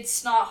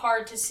it's not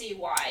hard to see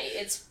why.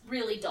 It's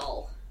really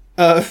dull.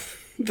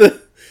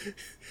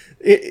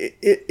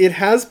 It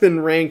has been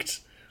ranked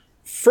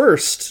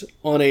first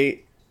on a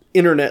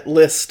internet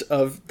list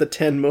of the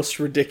 10 most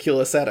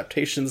ridiculous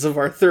adaptations of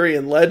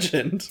Arthurian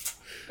legend.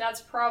 That's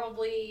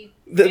probably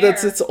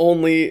that's its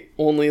only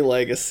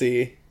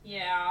legacy.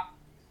 Yeah.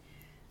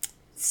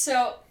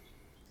 So,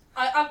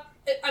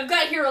 I've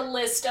got here a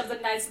list of the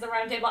Knights of the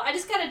Round Table. I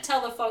just gotta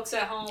tell the folks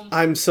at home.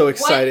 I'm so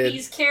excited. What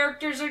these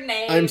characters are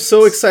named. I'm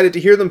so excited to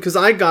hear them, because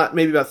I got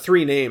maybe about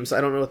 3 names.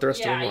 I don't know what the rest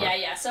of them are.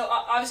 Yeah. So,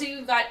 obviously,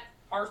 we've got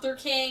Arthur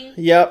King.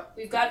 Yep.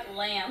 We've got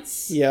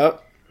Lance.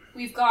 Yep.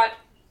 We've got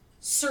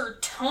Sir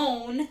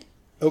Tone.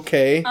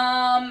 Okay.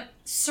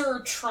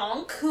 Sir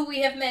Trunk, who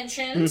we have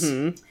mentioned.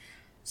 Mm-hmm.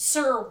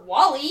 Sir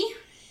Wally.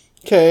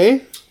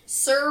 Okay.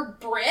 Sir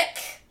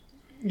Brick.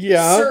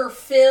 Yeah. Sir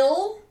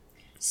Phil.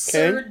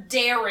 Sir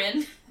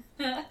Darren.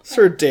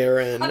 Sir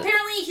Darren.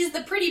 Apparently he's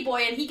the pretty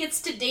boy and he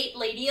gets to date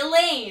Lady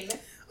Elaine.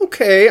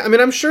 Okay. I mean,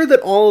 I'm sure that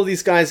all of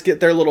these guys get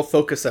their little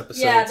focus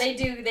episodes. Yeah, they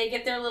do. They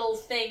get their little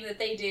thing that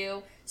they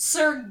do.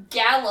 Sir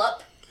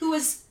Gallop, who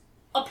is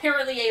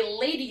apparently a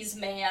ladies'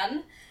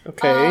 man.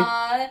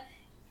 Okay.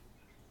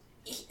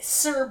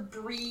 Sir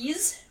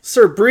Breeze.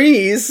 Sir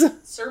Breeze.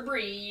 Sir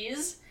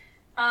Breeze.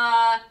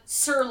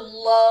 Sir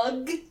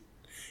Lug.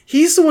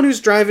 He's the one who's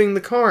driving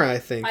the car, I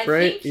think, right?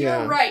 I think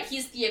you're right.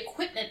 He's the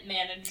equipment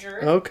manager.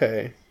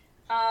 Okay.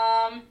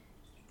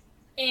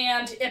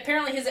 And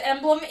apparently his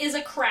emblem is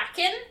a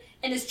kraken,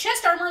 and his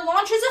chest armor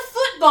launches a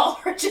football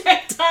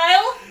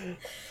projectile.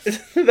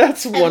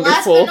 That's wonderful. And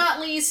last but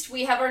not least,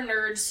 we have our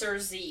nerd, Sir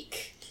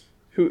Zeke.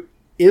 Who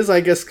is,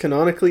 I guess,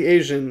 canonically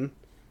Asian,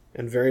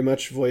 and very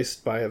much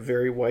voiced by a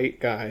very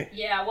white guy.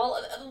 Yeah,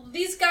 well,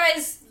 these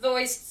guys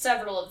voiced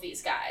several of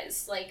these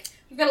guys. Like,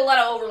 we've got a lot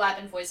of overlap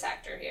in voice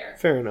actor here.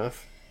 Fair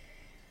enough.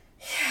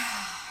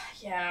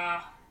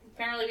 Yeah.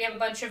 Apparently we have a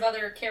bunch of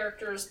other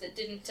characters that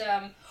didn't,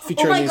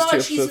 feature oh my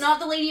god, she's not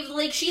the Lady of the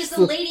Lake, she is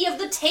the Lady of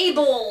the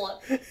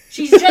Table!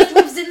 She just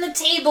lives in the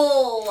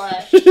table!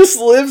 She just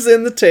lives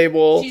in the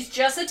table. She's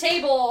just a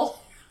table.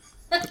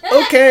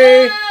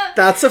 Okay,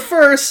 that's a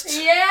first.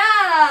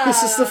 Yeah!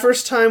 This is the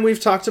first time we've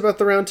talked about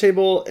the round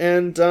table,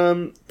 and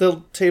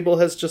the table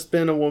has just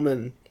been a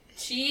woman.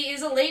 She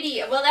is a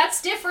lady. Well,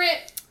 that's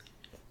different.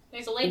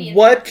 There's a lady in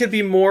What there. could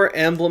be more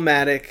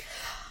emblematic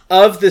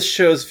of this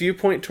show's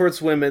viewpoint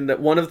towards women that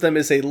one of them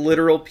is a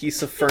literal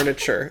piece of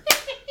furniture?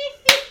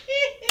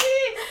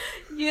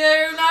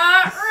 You're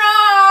not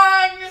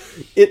wrong!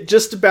 It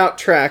just about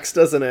tracks,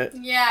 doesn't it?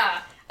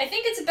 Yeah. I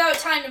think it's about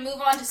time to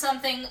move on to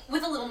something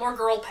with a little more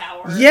girl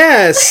power.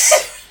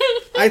 Yes!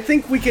 I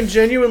think we can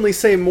genuinely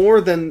say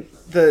more than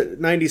the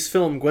 90s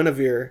film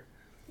Gwenevere.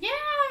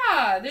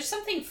 Yeah, there's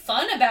something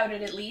fun about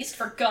it, at least,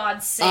 for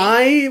God's sake.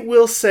 I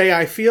will say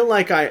I feel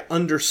like I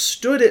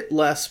understood it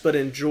less, but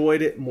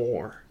enjoyed it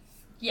more.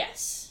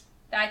 Yes.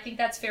 I think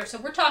that's fair. So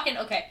we're talking,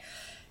 okay,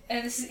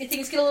 and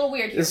things get a little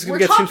weird here. This is going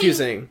to get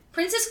confusing.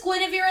 Princess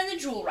Gwenevere and the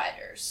Jewel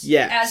Riders.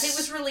 Yes. As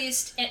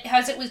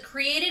it was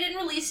created and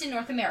released in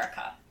North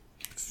America.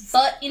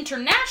 But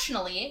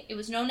internationally, it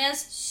was known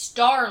as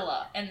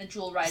Starla and the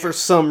Jewel Riders. For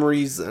some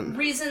reason.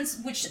 Reasons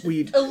which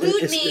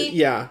elude me.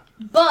 Yeah.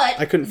 But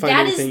I couldn't find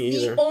anything either.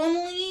 That is the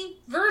only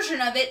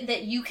version of it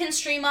that you can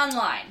stream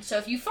online. So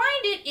if you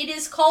find it, it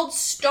is called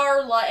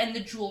Starla and the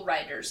Jewel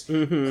Riders.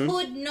 Mm-hmm.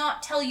 Could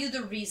not tell you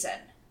the reason.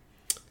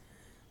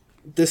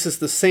 This is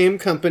the same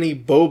company,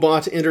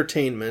 Bobot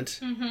Entertainment.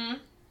 Mm-hmm.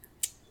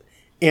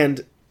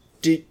 And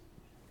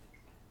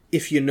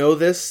if you know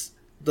this,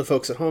 the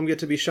folks at home get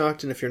to be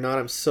shocked, and if you're not,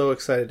 I'm so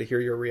excited to hear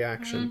your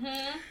reaction.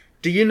 Mm-hmm.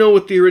 Do you know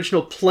what the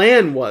original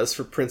plan was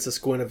for Princess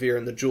Gwenevere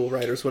and the Jewel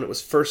Riders when it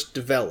was first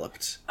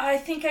developed? I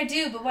think I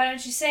do, but why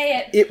don't you say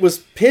it? It was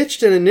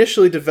pitched and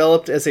initially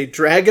developed as a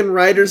Dragon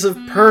Riders of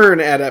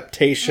Pern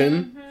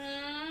adaptation.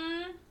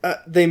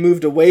 Mm-hmm. They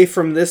moved away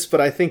from this, but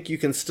I think you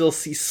can still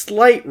see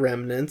slight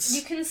remnants.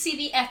 You can see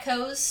the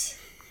echoes.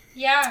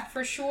 Yeah,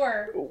 for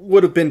sure.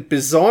 Would have been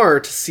bizarre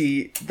to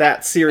see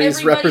that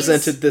series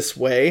represented this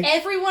way.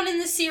 Everyone in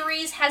the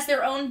series has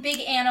their own big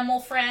animal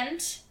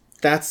friend.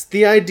 That's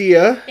the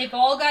idea. They've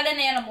all got an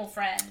animal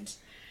friend.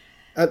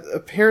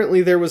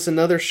 Apparently there was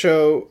another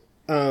show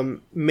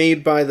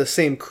made by the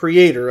same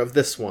creator of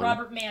this one.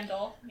 Robert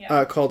Mandel.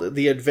 Yeah. Called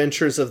The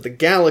Adventures of the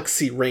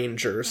Galaxy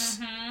Rangers,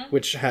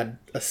 which had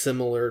a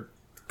similar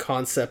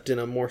concept in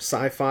a more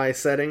sci-fi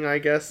setting, I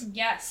guess.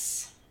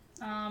 Yes.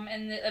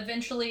 And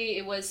eventually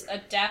it was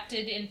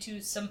adapted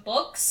into some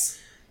books.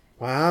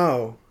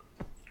 Wow.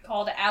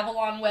 Called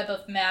Avalon Web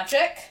of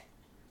Magic.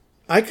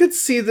 I could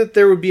see that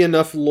there would be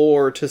enough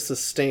lore to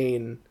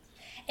sustain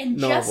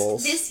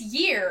novels. Just this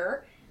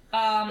year,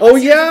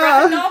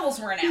 graphic novels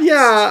were announced.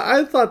 Yeah,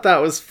 I thought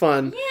that was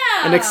fun.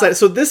 Yeah. And exciting.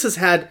 So this has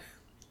had,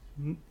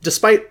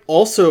 despite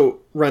also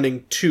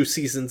running 2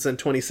 seasons and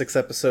 26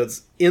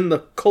 episodes, in the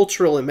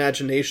cultural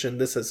imagination,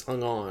 this has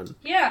hung on.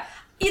 Yeah.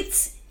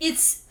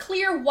 It's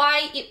clear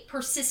why it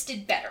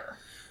persisted better.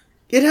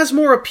 It has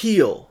more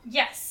appeal.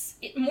 Yes.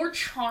 More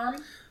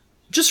charm.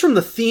 Just from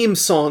the theme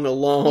song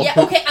alone. Yeah,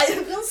 okay,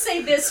 I will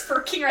say this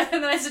for King Arthur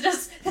and the Knights of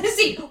Justice. That is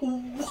a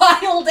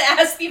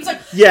wild-ass theme song.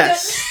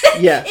 Yes,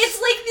 yes.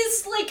 It's like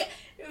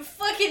this,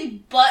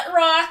 fucking butt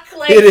rock,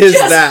 It is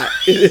that.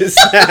 It is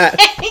that.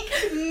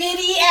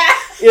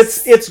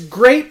 MIDI-ass. It's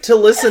great to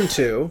listen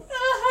to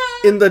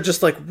in the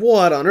just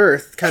what on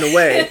earth kind of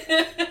way.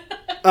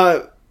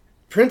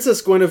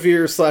 Princess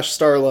Gwenevere /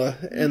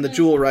 Starla and the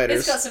Jewel Riders.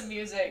 It's got some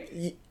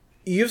music.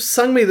 You've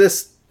sung me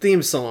this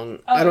theme song.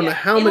 I don't know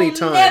how many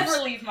times. It'll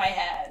never leave my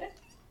head.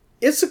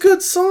 It's a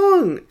good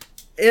song.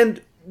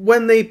 And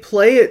when they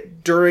play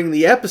it during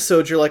the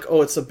episode, you're like,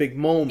 oh, it's a big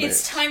moment.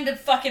 It's time to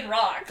fucking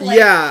rock.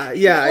 Yeah.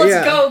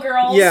 Let's go,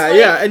 girls.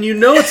 Yeah. And you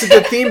know it's a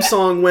good theme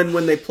song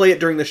when they play it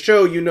during the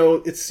show, you know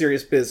it's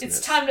serious business.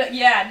 It's time to,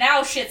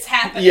 now shit's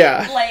happening.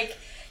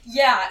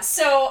 Yeah.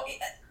 So,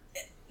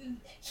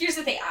 here's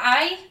the thing.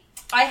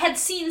 I had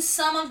seen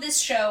some of this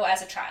show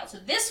as a child, so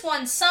this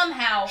one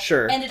somehow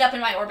ended up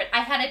in my orbit. I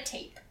had a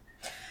tape.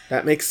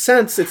 That makes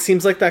sense. It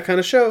seems like that kind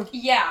of show.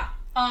 Yeah.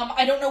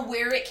 I don't know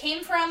where it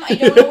came from. I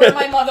don't know where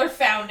my mother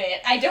found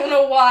it. I don't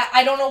know why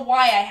I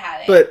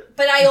had it.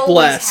 But I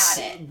always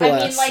had it.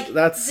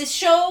 The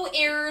show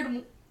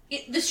aired...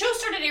 The show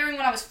started airing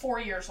when I was 4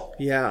 years old.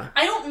 Yeah.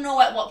 I don't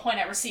know at what point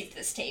I received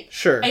this tape.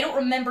 Sure. I don't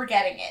remember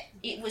getting it.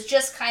 It was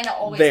just kind of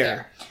always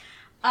there.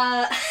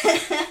 But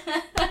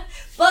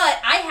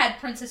I had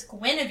Princess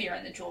Gwenevere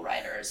and the Jewel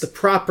Riders. The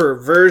proper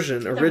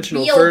version,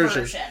 original real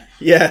version.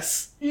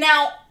 Yes.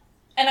 Now,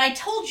 and I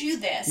told you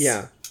this.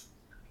 Yeah.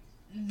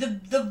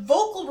 The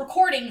vocal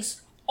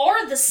recordings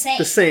are the same.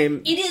 The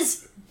same. It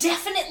is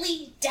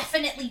definitely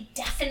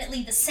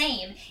the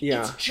same.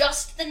 Yeah. It's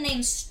just the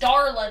name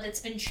Starla that's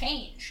been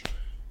changed.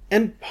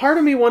 And part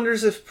of me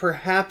wonders if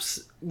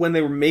perhaps when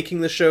they were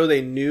making the show,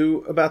 they knew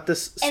about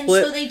this split. And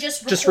so they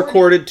just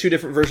recorded 2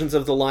 different versions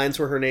of the lines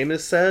where her name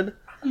is said.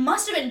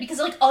 Must have been,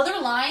 because other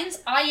lines,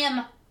 I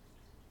am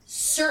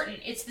certain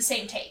it's the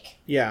same take.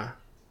 Yeah.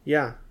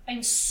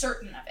 I'm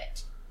certain of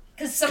it.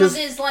 Because some of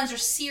his lines are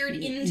seared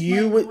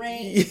into my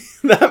brain.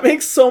 That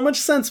makes so much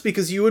sense,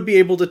 because you would be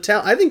able to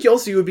tell. I think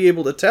you would be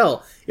able to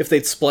tell if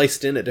they'd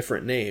spliced in a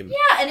different name.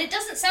 Yeah, and it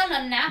doesn't sound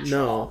unnatural.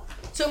 No.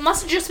 So it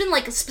must have just been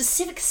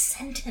specific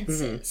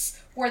sentences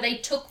where they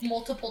took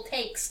multiple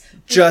takes.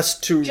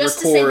 Just to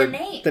record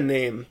the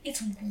name.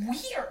 It's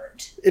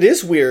weird. It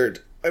is weird.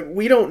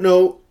 We don't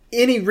know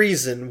any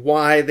reason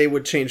why they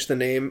would change the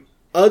name,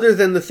 other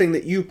than the thing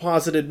that you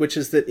posited, which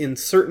is that in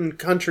certain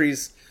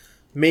countries,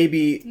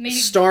 maybe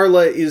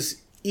Starla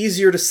is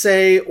easier to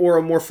say or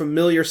a more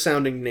familiar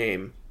sounding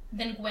name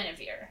than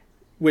Gwenevere,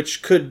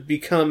 which could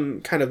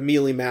become kind of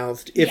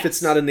mealy-mouthed if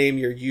it's not a name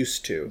you're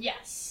used to.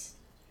 Yes.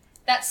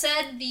 That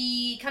said,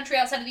 the country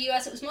outside of the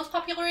U.S. it was most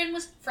popular in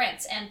was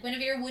France, and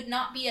Gwenevere would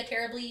not be a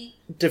terribly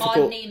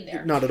difficult odd name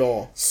there. Not at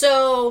all.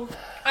 So,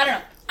 I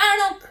don't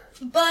know.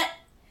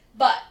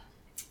 But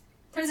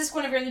Princess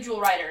Gwenevere and the Jewel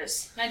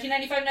Riders,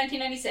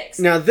 1995-1996.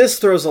 Now, this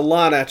throws a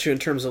lot at you in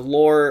terms of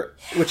lore,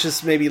 which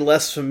is maybe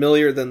less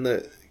familiar than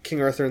the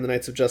King Arthur and the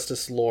Knights of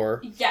Justice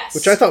lore. Yes.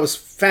 Which I thought was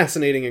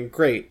fascinating and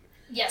great.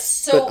 Yes,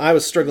 so but I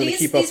was struggling to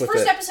keep up with it. These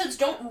first episodes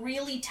don't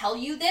really tell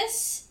you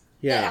this,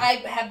 that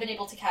I have been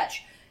able to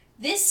catch.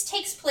 This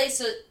takes place,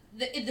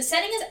 the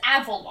setting is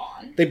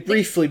Avalon. They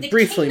briefly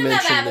mention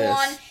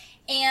this.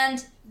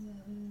 And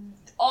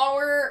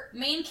our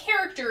main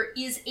character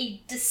is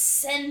a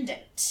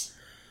descendant.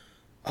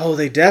 Oh,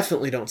 they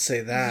definitely don't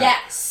say that.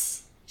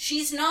 Yes.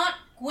 She's not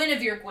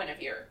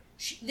Gwenevere.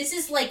 This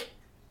is like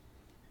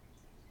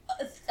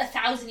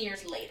 1,000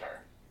 years later.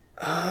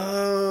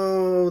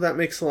 Oh, that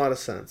makes a lot of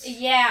sense.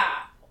 Yeah.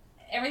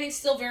 Everything's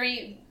still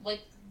very,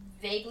 like,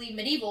 vaguely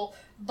medieval,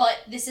 but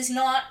this is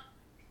not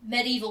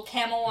medieval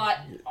Camelot.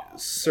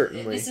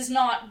 Certainly. This is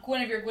not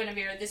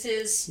Gwenevere. This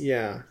is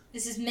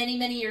many,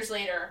 many years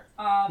later.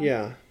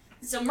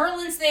 So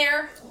Merlin's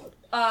there.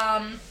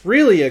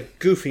 Really a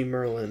goofy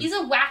Merlin. He's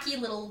a wacky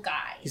little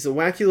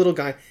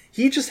guy.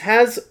 He just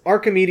has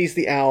Archimedes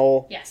the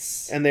owl.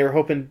 Yes. And they were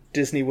hoping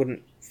Disney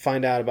wouldn't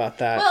find out about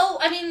that. Well,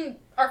 I mean,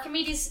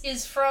 Archimedes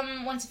is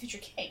from Once a Future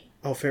King.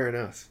 Oh, fair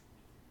enough.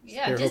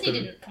 Yeah, Disney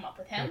didn't come up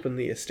with him. Hoping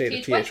the estate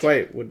of T.H.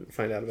 White wouldn't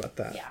find out about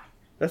that. Yeah.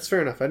 That's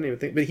fair enough. I didn't even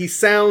think. But he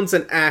sounds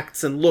and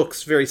acts and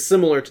looks very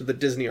similar to the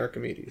Disney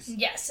Archimedes.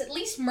 Yes, at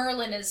least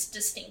Merlin is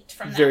distinct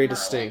from that Very Merlin.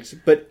 distinct.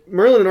 But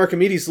Merlin and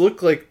Archimedes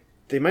look like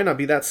they might not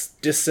be that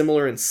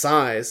dissimilar in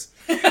size.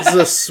 This is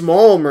a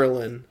small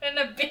Merlin. And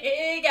a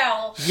big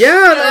owl.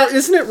 Yeah,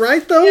 isn't it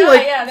right, though?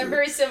 Yeah, they're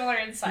very similar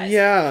in size.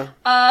 Yeah.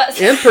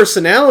 And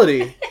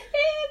personality.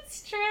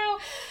 It's true.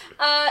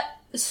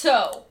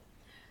 So,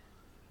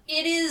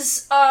 it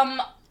is,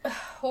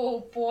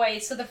 oh boy.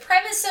 So the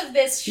premise of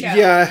this show...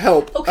 Yeah,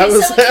 help.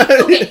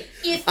 Okay,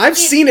 I've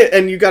seen it,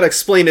 and you gotta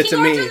explain it to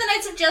me. King Arthur and the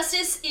Knights of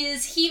Justice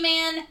is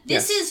He-Man.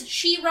 This is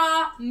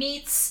She-Ra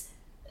meets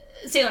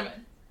Sailor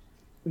Moon.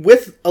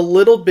 With a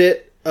little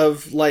bit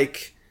of,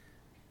 like,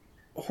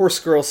 Horse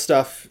Girl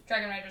stuff.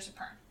 Dragon Riders of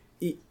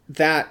Pern.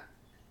 That,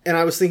 and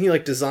I was thinking,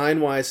 like,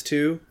 design-wise,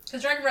 too.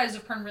 Because Dragon Riders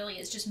of Pern really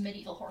is just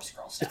medieval Horse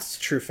Girl stuff. It's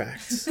true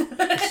facts.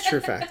 It's true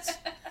facts.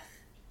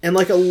 And,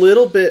 like, a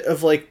little bit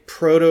of, like,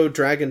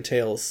 proto-Dragon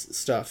Tales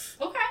stuff.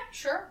 Okay,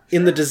 sure.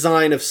 In the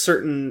design of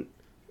certain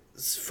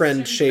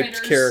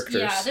friend-shaped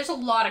characters. Yeah, there's a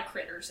lot of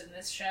critters in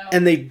this show.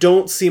 And they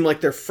don't seem like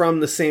they're from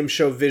the same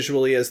show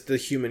visually as the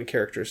human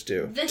characters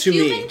do. The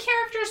human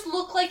characters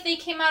look like they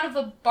came out of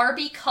a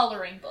Barbie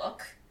coloring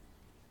book.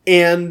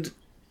 And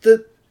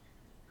the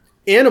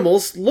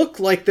animals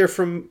look like they're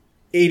from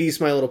 80s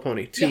My Little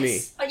Pony, to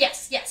me.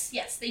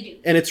 Yes, they do.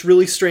 And it's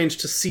really strange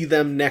to see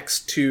them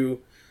next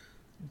to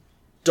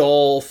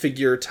doll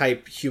figure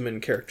type human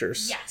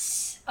characters.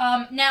 Yes.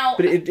 Now...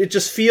 But it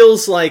just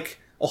feels like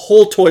a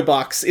whole toy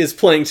box is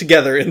playing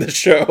together in the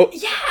show.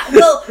 Yeah,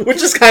 well...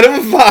 Which is kind of a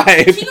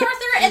vibe. King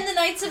Arthur and the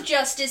Knights of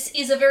Justice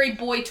is a very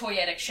boy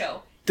toyetic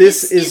show.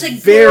 This is a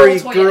very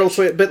girl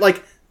toy... But,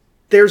 like,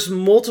 there's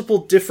multiple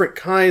different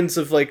kinds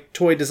of, like,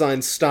 toy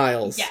design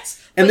styles. Yes.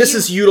 And this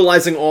is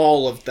utilizing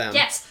all of them.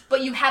 Yes,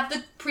 but you have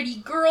the pretty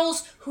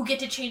girls who get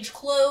to change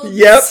clothes.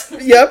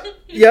 Yep.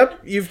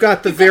 You've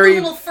got the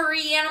little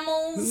furry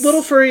animals.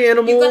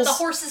 You've got the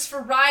horses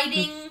for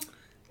riding.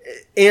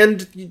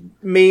 And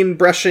mane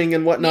brushing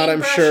and whatnot,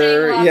 I'm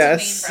sure.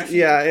 Yes.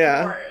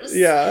 Yeah.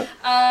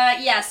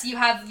 Yes, you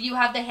have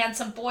the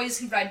handsome boys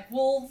who ride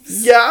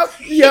wolves.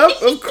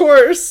 Yep, of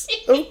course.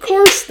 Of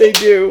course they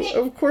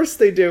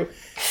do.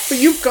 But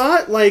you've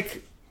got,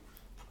 like,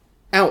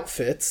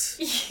 outfits.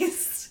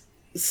 Yes.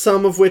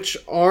 Some of which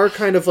are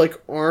kind of, like,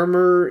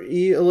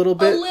 armor-y a little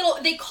bit.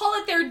 They call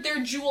it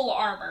their jewel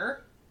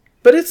armor.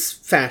 But it's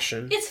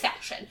fashion.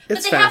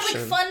 But they have, like,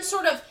 fun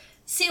sort of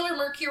Sailor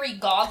Mercury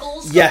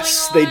goggles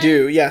Yes, going on. they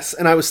do, yes.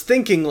 And I was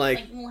thinking, like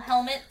little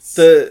helmets.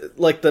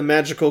 The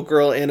magical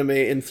girl anime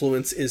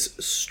influence is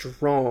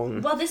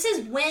strong. Well, this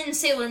is when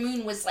Sailor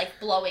Moon was, like,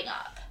 blowing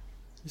up.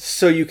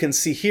 So you can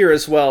see here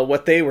as well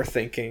what they were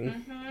thinking.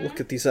 Mm-hmm. Look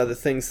at these other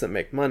things that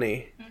make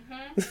money.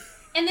 Mm-hmm.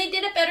 And they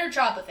did a better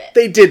job of it.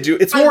 They did do.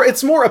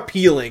 It's more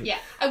appealing. Yeah.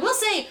 I will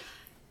say,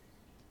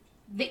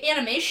 the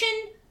animation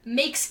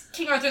makes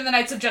King Arthur and the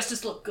Knights of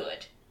Justice look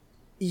good.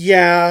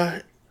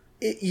 Yeah.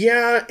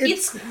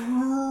 It's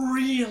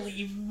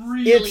really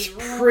it's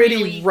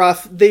pretty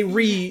rough. They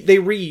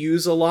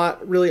reuse a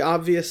lot, really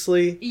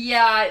obviously.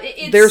 Yeah,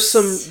 there's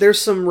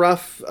some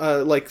rough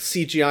like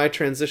CGI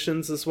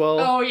transitions as well.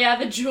 Oh yeah,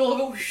 the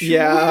jewel.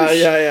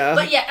 Yeah.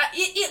 But yeah,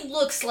 it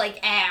looks like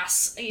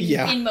ass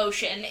in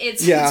motion.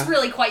 It's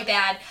really quite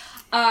bad.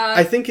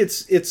 I think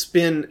it's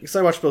been, because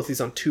I watched both these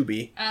on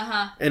Tubi.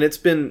 And it's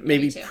been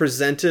maybe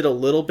presented a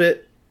little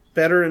bit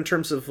better in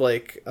terms of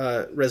like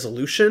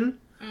resolution.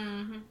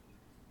 Mm-hmm.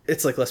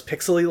 It's like less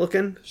pixely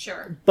looking.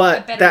 Sure.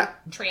 But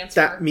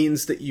that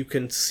means that you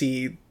can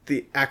see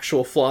the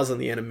actual flaws in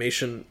the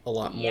animation a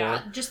lot more.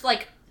 Yeah, just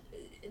like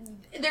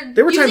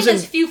there were using times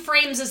as few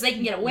frames as they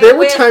can get away with. There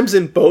were times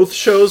in both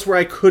shows where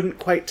I couldn't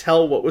quite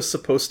tell what was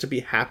supposed to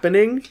be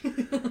happening.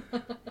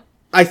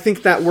 I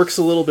think that works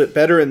a little bit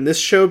better in this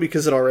show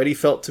because it already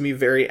felt to me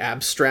very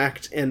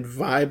abstract and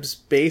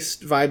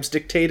vibes-based,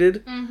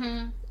 vibes-dictated.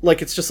 Mm-hmm.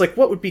 Like, it's just like,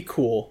 what would be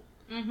cool?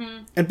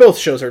 Mm-hmm. And both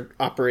shows are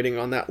operating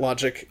on that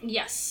logic.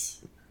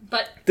 Yes.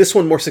 But this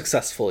one more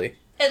successfully.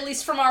 At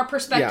least from our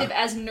perspective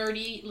as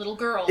nerdy little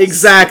girls.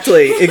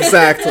 Exactly.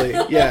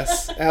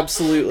 Yes,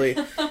 absolutely.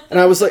 And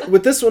I was like,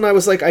 with this one, I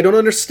was like, I don't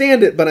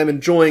understand it, but I'm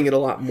enjoying it a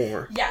lot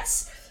more.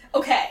 Yes.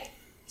 Okay.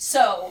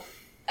 So,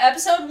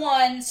 episode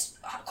 1,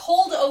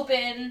 cold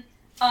open,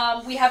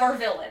 we have our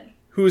villain.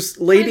 Who's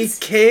Lady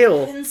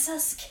Kale.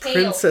 Princess Kale.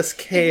 Princess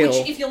Kale.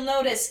 Which, if you'll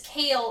notice,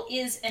 Kale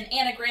is an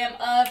anagram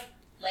of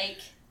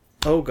lake.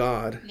 Oh,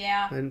 God.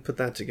 Yeah. I didn't put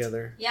that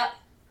together. Yep.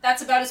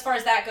 That's about as far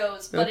as that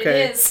goes, but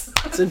okay. it is.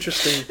 It's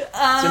interesting.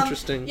 It's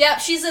interesting. Yeah,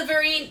 she's a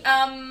very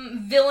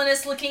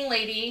villainous-looking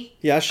lady.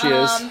 Yeah, she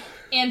is.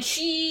 And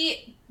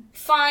she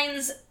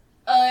finds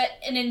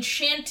an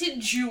enchanted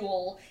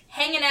jewel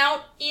hanging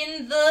out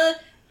in the,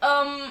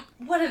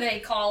 what do they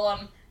call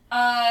them?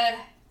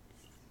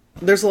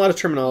 There's a lot of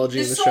terminology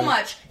in the show. There's so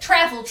much.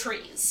 Travel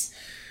trees.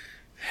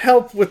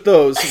 Help with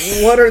those.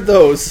 What are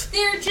those?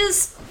 They're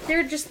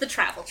just the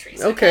travel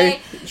trees.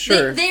 Okay,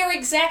 sure. They are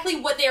exactly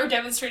what they are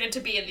demonstrated to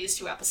be in these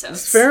 2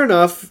 episodes. Fair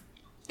enough.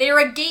 They are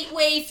a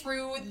gateway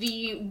through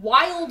the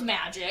wild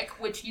magic,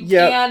 which you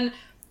can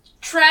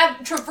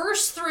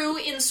traverse through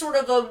in sort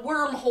of a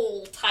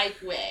wormhole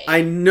type way.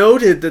 I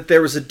noted that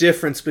there was a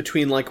difference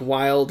between like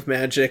wild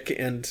magic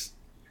and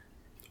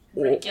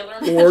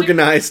regular magic?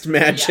 Organized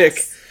magic.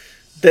 Yes.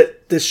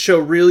 That this show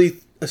really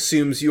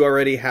assumes you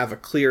already have a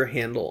clear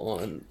handle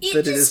on.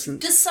 It just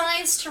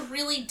decides to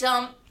really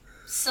dump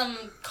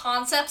some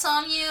concepts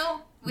on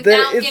you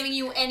without giving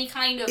you any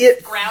kind of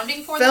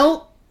grounding for them. It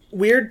felt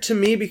weird to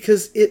me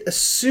because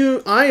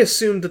I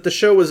assumed that the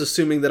show was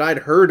assuming that I'd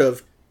heard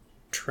of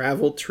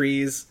travel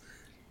trees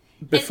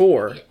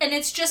before. And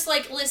it's just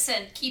like,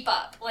 listen, keep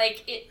up.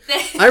 Like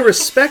I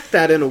respect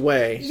that in a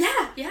way.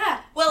 Yeah.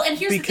 Well, and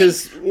here's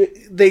because the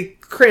thing. They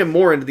cram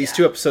more into these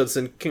 2 episodes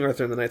than King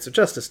Arthur and the Knights of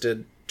Justice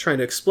did, trying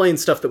to explain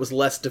stuff that was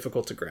less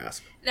difficult to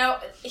grasp.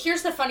 Now,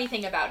 here's the funny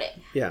thing about it.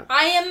 Yeah.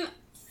 I am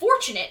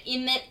fortunate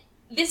in that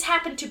this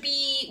happened to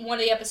be one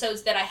of the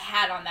episodes that I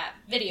had on that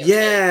video.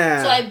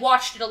 Yeah. So I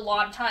watched it a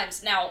lot of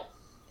times. Now,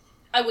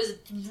 I was a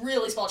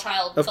really small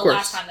child the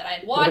last time that I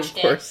had watched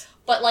it.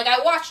 But, like, I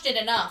watched it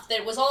enough that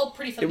it was all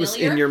pretty familiar. It was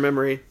in your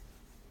memory.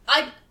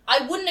 I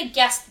wouldn't have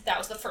guessed that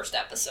was the first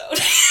episode.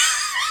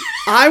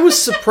 I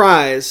was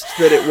surprised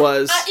that it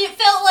was. It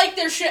felt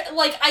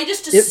like I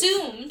just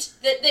assumed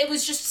that it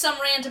was just some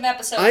random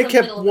episode. I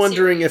kept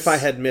wondering if I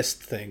had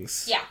missed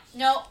things. Yeah,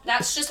 no,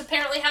 that's just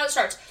apparently how it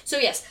starts. So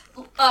yes,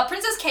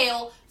 Princess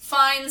Kale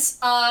finds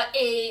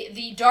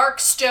the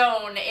dark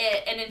stone,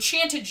 an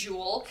enchanted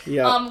jewel,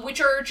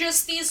 which are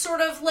just these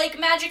sort of like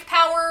magic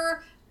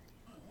power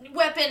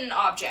weapon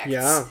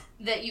objects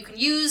that you can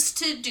use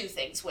to do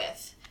things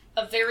with.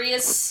 Of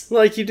various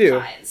like you do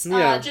kinds.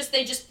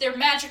 They're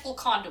magical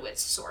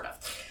conduits, sort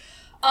of.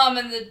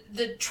 And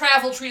the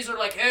travel trees are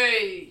like,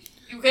 hey,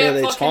 you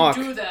can't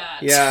fucking do that.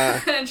 Yeah.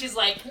 And she's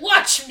like,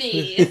 watch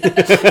me.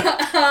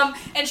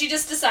 And she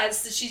just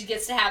decides that she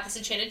gets to have this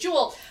enchanted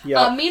jewel.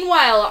 Yep.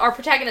 Meanwhile, our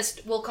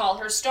protagonist, we'll call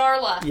her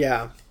Starla.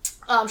 Yeah.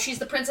 She's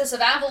the Princess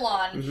of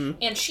Avalon,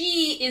 and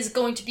she is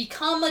going to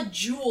become a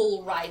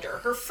jewel rider.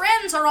 Her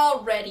friends are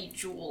already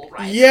jewel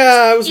riders.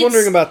 Yeah, I was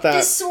wondering about that.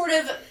 This sort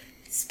of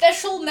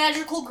special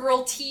magical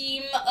girl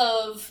team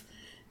of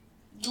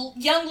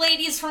young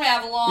ladies from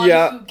Avalon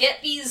who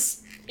get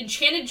these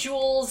enchanted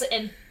jewels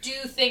and do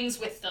things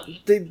with them.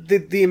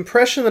 The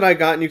impression that I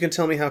got, and you can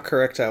tell me how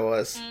correct I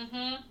was,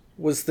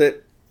 was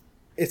that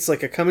it's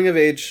like a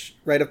coming-of-age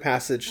rite of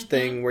passage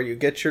thing where you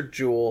get your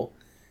jewel,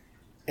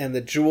 and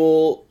the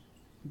jewel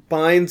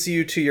binds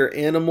you to your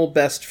animal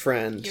best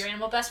friend. Your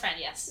animal best friend,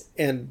 yes.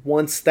 And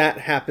once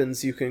that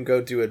happens, you can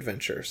go do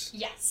adventures.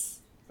 Yes.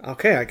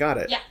 Okay, I got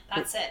it. Yeah,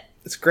 that's it.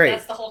 It's great.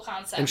 That's the whole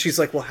concept. And she's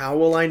like, well, how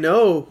will I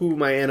know who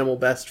my animal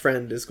best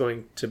friend is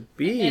going to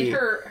be?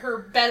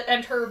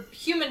 And her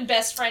human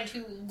best friend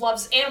who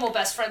loves animal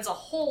best friends a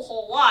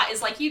whole lot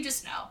is like, you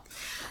just know.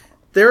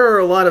 There are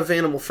a lot of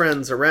animal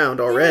friends around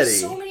already. There's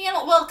so many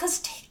animal... Well, because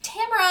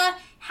Tamara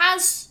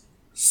has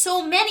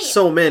so many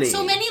little animal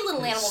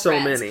friends. So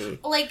many.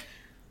 Like,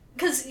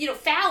 because,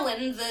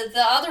 Fallon,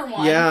 the other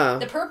one,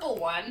 the purple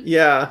one,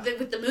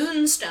 with the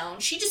moonstone,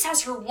 she just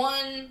has her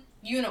one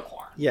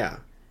unicorn. Yeah.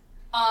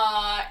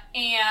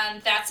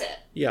 And that's it.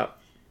 Yep.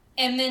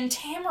 And then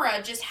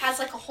Tamara just has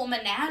like a whole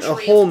menagerie.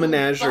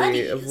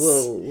 Of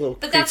little creatures.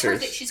 But that's her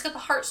thing. She's got the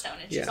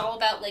Heartstone, and she's all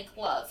about like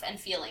love and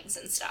feelings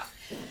and stuff.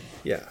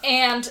 Yeah.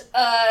 And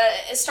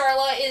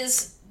Starla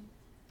is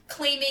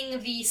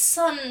claiming the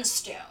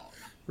Sunstone.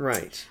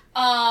 Right.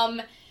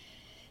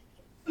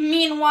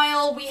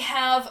 Meanwhile, we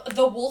have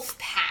the Wolf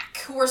Pack,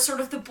 who are sort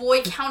of the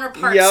boy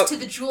counterparts to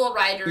the Jewel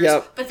Riders,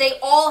 but they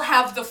all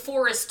have the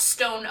Forest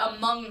Stone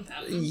among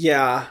them.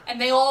 Yeah. And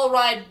they all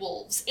ride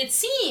wolves. It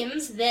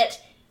seems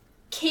that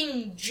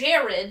King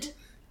Jared,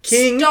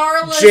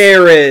 Starla's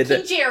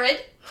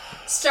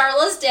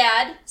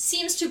dad,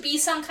 seems to be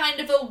some kind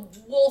of a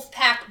Wolf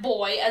Pack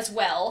boy as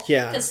well.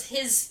 Yeah. Because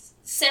his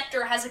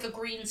scepter has like a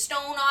green stone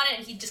on it,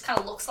 and he just kind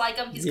of looks like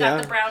him. He's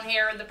got the brown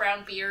hair and the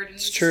brown beard, and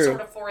he's just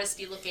sort of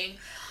foresty looking.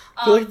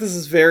 I feel like this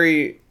is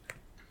very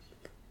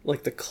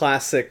like the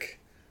classic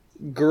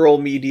girl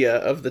media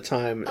of the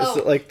time. Is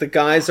that like the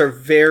guys are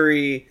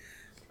very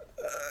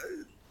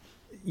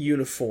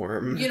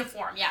uniform.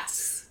 Uniform,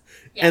 yes.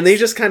 And they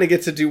just kind of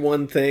get to do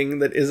one thing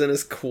that isn't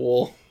as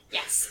cool.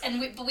 Yes,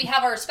 but we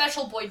have our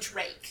special boy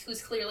Drake,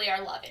 who's clearly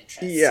our love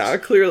interest. Yeah,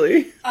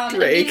 clearly. Drake. And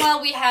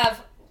meanwhile, we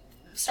have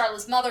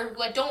Starla's mother,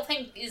 who I don't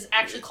think is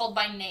actually called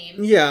by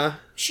name. Yeah.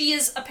 She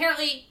is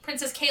apparently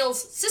Princess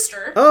Kael's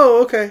sister.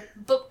 Oh, okay.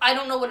 But I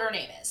don't know what her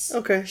name is.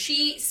 Okay.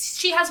 She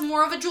has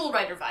more of a Jewel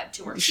Rider vibe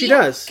to her. She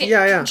does. Okay,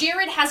 yeah.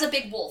 Jared has a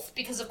big wolf,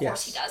 because of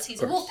course he does.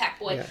 He's a wolf pack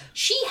boy. Yeah.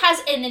 She has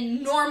an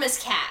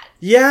enormous cat.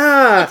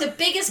 Yeah. Like the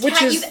biggest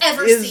cat you've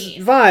ever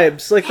seen.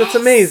 Vibes. Like, that's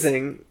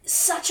amazing.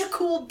 Such a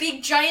cool,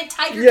 big, giant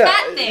tiger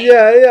cat thing.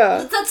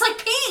 Yeah. That's like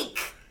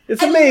pink.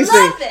 It's amazing.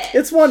 I love it.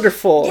 It's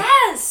wonderful.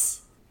 Yes.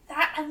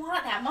 I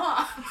want that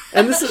mom.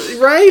 And this is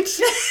right?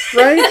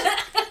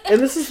 And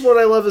this is what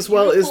I love as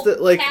well, is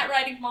that, like,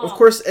 mom. of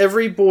course,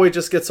 every boy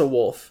just gets a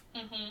wolf.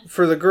 Mm-hmm.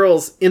 For the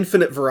girls,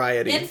 infinite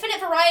variety.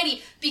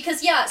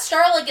 Because,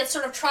 Starla gets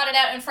sort of trotted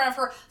out in front of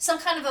her, some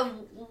kind of a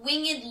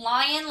winged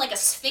lion, like a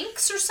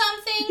sphinx or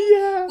something.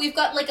 Yeah. We've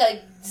got, like,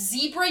 a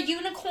zebra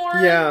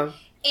unicorn. Yeah.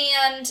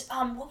 And,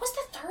 what was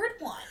the third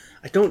one?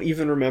 I don't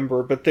even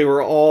remember, but they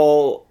were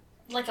all...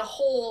 like a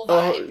whole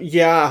vibe.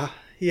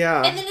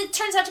 Yeah. And then it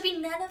turns out to be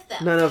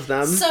none of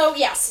them. So,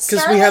 yes.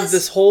 Because we have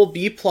this whole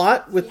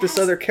B-plot with this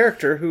other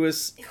character who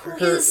is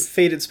her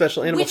fated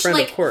special animal friend,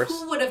 of course.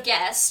 Who would have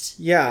guessed?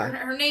 Yeah.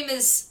 Her name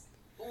is,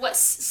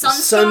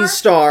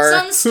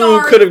 Sunstar?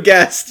 Sunstar. Who could have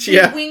guessed?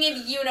 The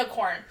winged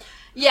unicorn.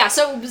 Yeah,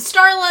 so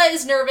Starla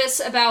is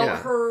nervous about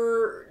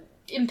her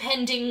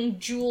impending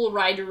jewel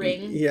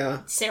ridering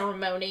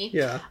ceremony.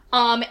 Yeah.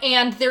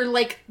 And they're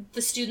like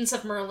the students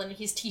of Merlin.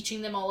 He's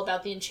teaching them all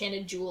about the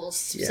enchanted jewels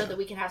so that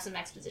we can have some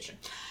exposition.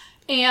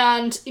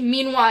 And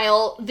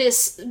meanwhile,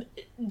 this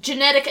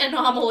genetic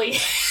anomaly.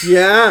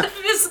 Yeah.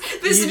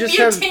 this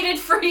mutated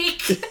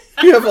freak.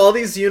 You have all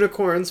these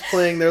unicorns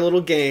playing their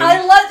little game. I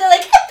love that,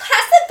 like,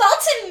 pass the ball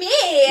to me.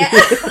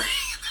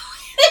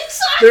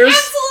 It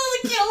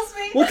absolutely kills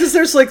me. Well, because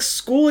there's like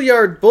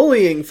schoolyard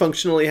bullying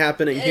functionally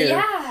happening here.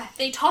 Yeah.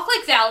 They talk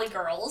like Valley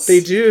Girls.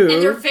 They do.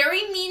 And they're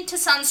very mean to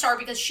Sunstar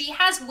because she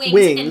has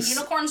wings. And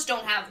unicorns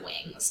don't have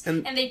wings.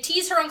 And they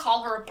tease her and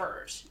call her a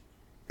bird.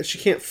 She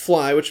can't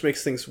fly, which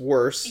makes things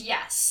worse.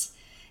 Yes.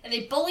 And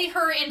they bully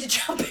her into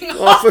jumping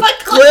off a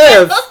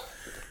cliff.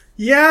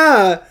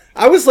 Yeah.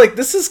 I was like,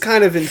 this is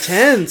kind of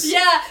intense.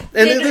 Yeah.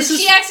 And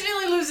she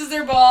accidentally loses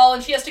their ball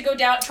and she has to go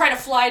down, try to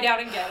fly down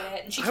and get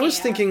it. And she can't. I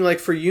was thinking, like,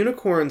 for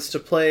unicorns to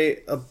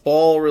play a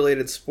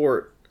ball-related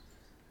sport,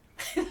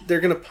 they're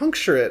going to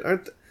puncture it,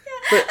 aren't they?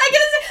 I gotta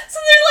say, so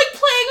they're like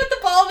playing with the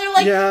ball, they're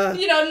like,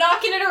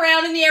 knocking it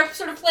around in the air,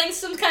 sort of playing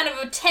some kind of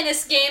a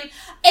tennis game, and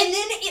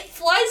then it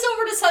flies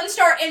over to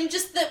Sunstar, and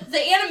just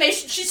the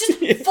animation, she's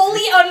just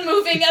fully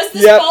unmoving as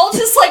this ball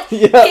just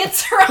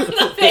hits her on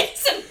the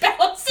face and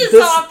bounces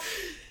off.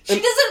 She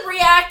doesn't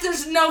react,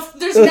 there's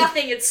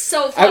nothing, it's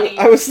so funny.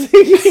 I was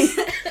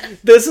thinking,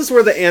 this is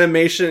where the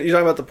animation, you're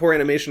talking about the poor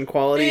animation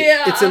quality,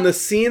 it's in the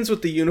scenes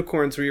with the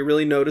unicorns where you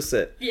really notice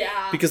it.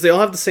 Yeah. Because they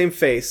all have the same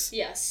face.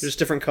 Yes. There's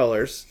different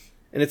colors.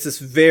 And it's this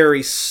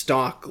very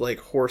stock, like,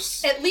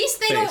 horse At least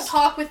they don't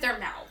talk with their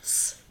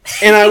mouths.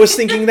 And I was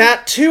thinking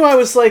that, too. I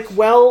was like,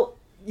 well,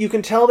 you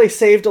can tell they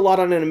saved a lot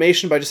on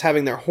animation by just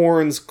having their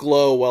horns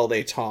glow while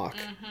they talk.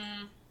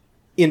 Mm-hmm.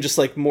 In just,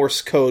 like,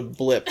 Morse code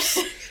blips.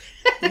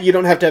 You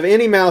don't have to have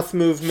any mouth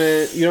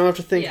movement. You don't have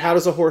to think, how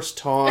does a horse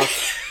talk?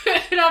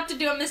 You don't have to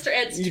do a Mr.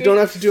 Ed. You don't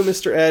have to do a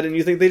Mr. Ed, and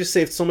you think they just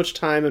saved so much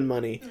time and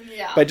money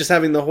by just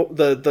having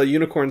the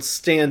unicorn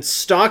stand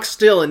stock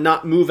still and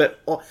not move at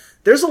all.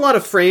 There's a lot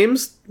of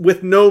frames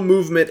with no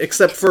movement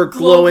except for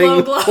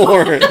glowing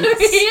horns.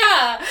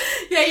 Yeah,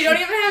 you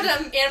don't even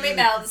have to animate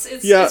mouths.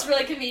 It's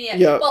really convenient.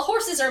 Yeah. Well,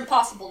 horses are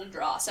impossible to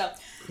draw, so...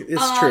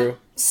 It's true.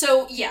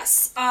 So,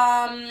 yes.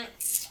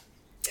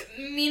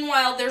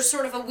 Meanwhile, there's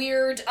sort of a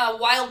weird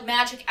wild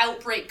magic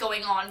outbreak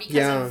going on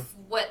because of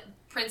what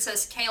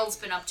Princess Kael's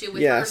been up to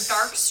with her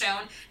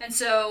Darkstone. And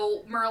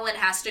so Merlin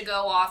has to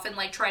go off and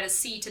try to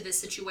see to this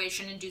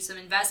situation and do some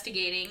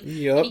investigating.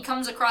 Yep. And he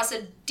comes across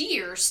a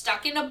deer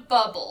stuck in a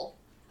bubble.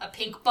 A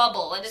pink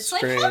bubble. And it's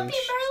Strange. Help me,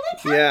 Merlin,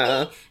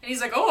 help me. And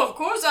he's like, oh, of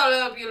course I'll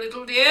help you,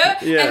 little deer.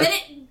 Yeah. And then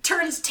it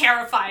turns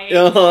terrifying.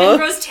 And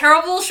grows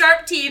terrible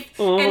sharp teeth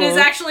and is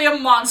actually a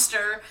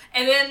monster.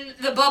 And then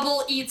the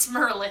bubble eats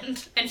Merlin.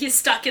 And he's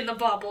stuck in the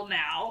bubble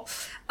now.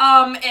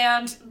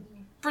 And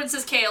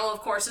Princess Kael, of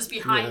course, is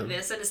behind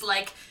this and is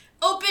like,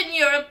 open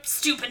your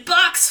stupid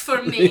box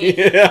for me.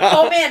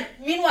 Oh man!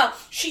 Meanwhile,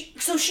 she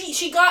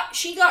got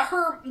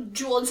her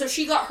jewel, and so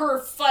she got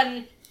her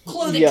fun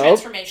clothing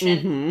transformation.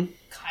 Mm-hmm.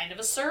 Kind of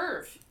a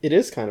serve. It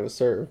is kind of a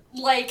serve.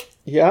 Like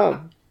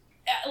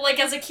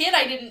as a kid,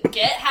 I didn't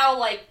get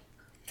how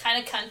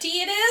kind of cunty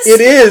it is.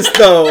 It is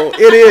though.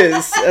 It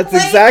is. That's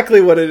exactly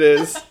what it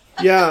is.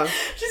 Yeah.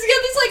 She's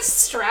got these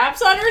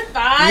straps on her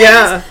thighs.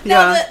 Yeah.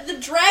 Now the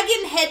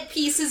dragon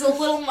headpiece is a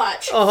little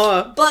much.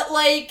 But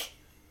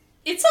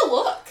It's a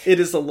look. It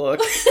is a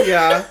look.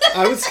 Yeah.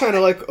 I was kind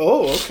of like,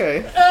 oh,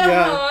 okay.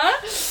 Yeah.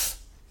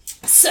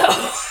 So,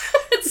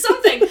 it's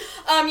something.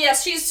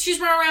 Yes, she's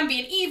running around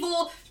being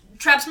evil,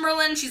 traps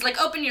Merlin. She's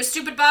like, open your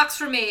stupid box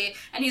for me.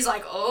 And he's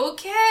like,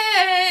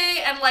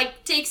 okay. And,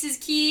 like, takes his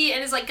key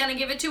and is, like, gonna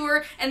give it to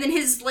her. And then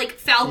his, like,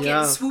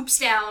 falcon swoops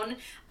down.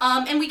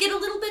 And we get a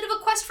little bit of a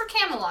quest for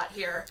Camelot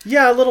here.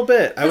 Yeah, a little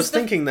bit. I was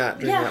thinking that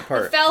during that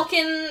part. The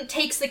falcon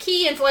takes the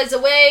key and flies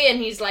away, and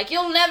he's like,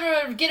 you'll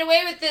never get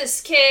away with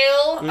this,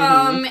 Kale.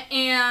 Mm-hmm.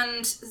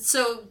 And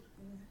so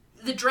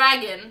the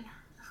dragon,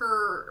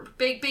 her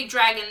big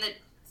dragon that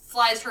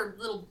flies her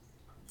little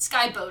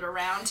sky boat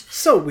around.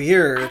 So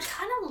weird. I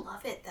kind of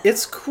love it, though.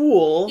 It's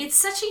cool. It's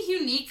such a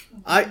unique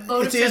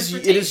mode of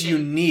transportation. It is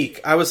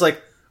unique. I was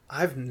like,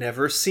 I've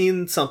never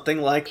seen something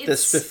like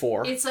this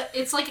before.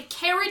 It's like a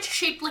carriage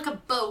shaped like a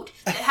boat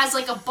that has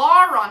like a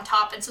bar on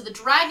top, and so the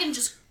dragon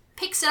just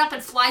picks it up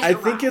and flies around.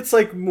 I think it's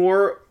like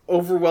more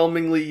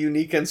overwhelmingly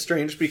unique and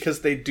strange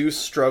because they do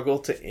struggle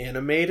to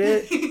animate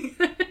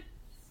it.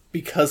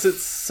 Because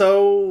it's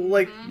so,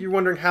 like, you're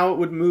wondering how it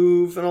would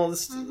move and all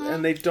this,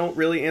 and they don't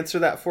really answer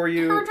that for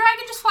you. Her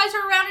dragon just flies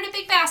her around in a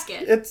big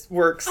basket. It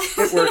works.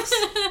 It works.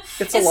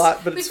 It's a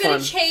lot, but it's fun. We've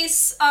got a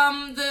chase.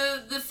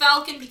 The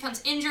falcon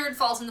becomes injured,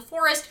 falls in the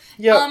forest.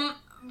 Yep.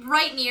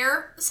 Right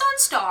near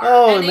Sunstar.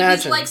 Oh, and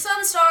imagine. he's like,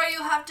 Sunstar,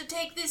 you have to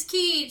take this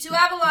key to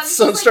Avalon.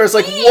 Sunstar's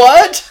like, "Hey,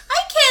 what?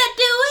 I can't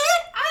do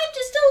it. I'm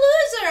just a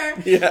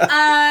loser.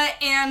 Yeah.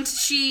 And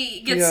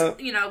she gets,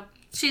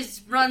 she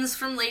runs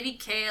from Lady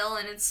Kale,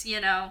 and it's,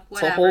 whatever.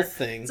 It's a whole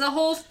thing. It's a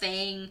whole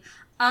thing.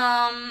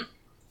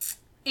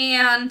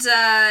 And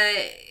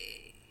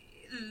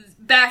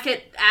back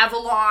at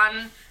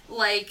Avalon,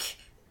 like,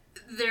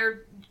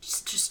 they're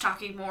just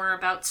talking more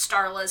about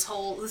Starla's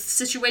whole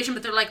situation,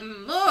 but they're like,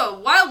 oh,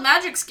 wild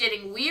magic's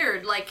getting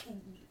weird. Like,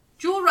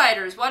 Jewel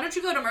Riders, why don't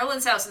you go to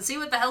Merlin's house and see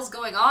what the hell's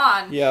going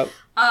on? Yep.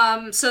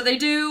 So they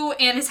do,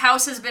 and his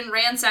house has been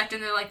ransacked,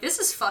 and they're like, this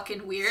is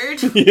fucking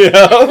weird. Yeah.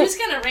 Like, who's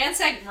gonna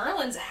ransack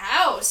Merlin's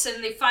house?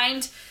 And they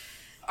find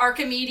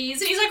Archimedes,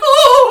 and he's like,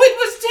 oh, it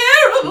was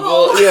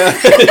terrible!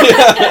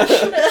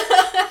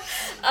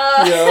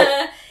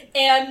 Yeah.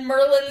 And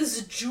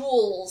Merlin's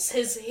jewels,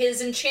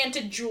 his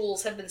enchanted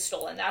jewels have been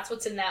stolen. That's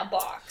what's in that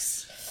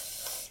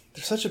box.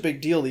 They're such a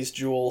big deal, these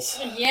jewels.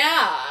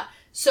 Yeah.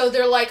 So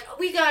they're like,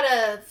 we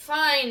gotta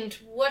find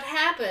what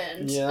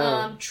happened.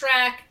 Yeah.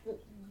 Track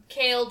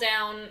Kale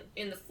down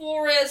in the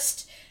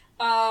forest,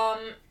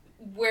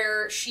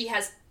 where she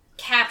has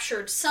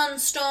captured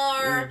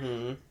Sunstar.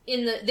 Mm-hmm.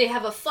 They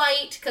have a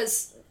fight,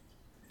 because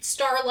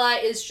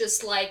Starla is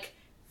just like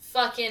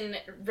fucking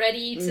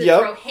ready to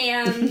throw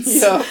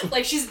hands.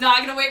 Like, she's not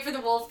gonna wait for the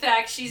wolf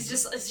pack. She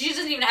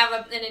doesn't even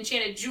have an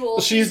enchanted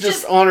jewel. She's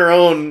just on her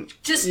own.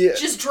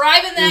 Just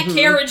driving that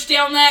carriage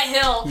down that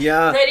hill.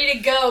 Yeah. Ready to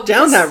go.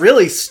 Down that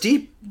really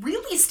steep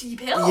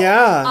hill.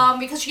 Yeah.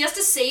 Because she has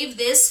to save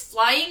this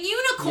flying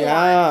unicorn.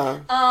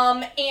 Yeah.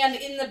 And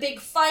in the big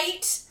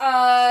fight,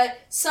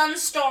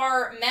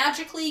 Sunstar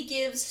magically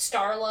gives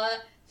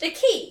Starla the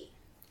key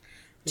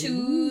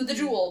to the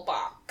jewel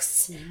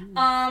box.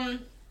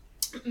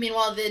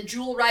 Meanwhile, the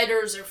Jewel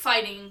Riders are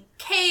fighting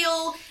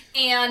Kale,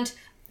 and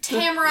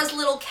Tamara's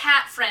little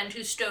cat friend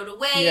who's stowed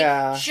away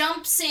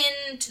jumps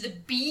into the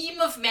beam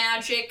of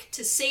magic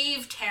to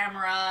save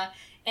Tamara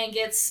and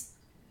gets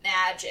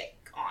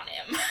magic on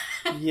him.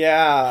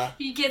 Yeah.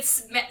 He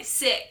gets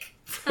sick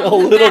from a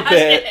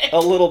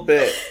little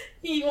bit.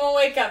 He won't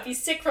wake up.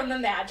 He's sick from the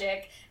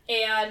magic.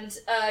 And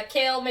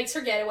Kale makes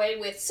her getaway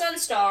with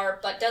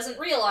Sunstar, but doesn't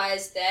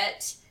realize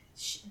that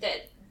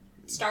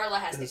Starla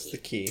has the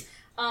key.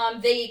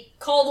 They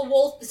call the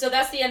wolf, so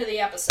that's the end of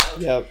the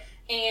episode. Yep.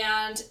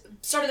 And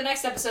start of the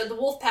next episode, the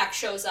wolf pack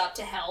shows up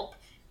to help,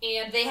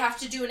 and they have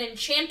to do an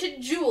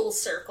enchanted jewel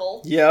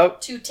circle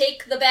to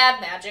take the bad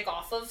magic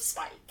off of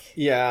Spike.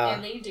 Yeah.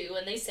 And they do,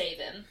 and they save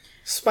him.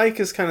 Spike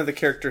is kind of the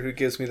character who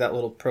gives me that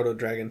little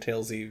proto-Dragon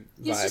Tales-y vibe.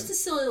 He's just a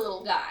silly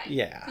little guy.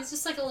 Yeah. He's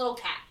just like a little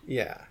cat.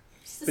 Yeah.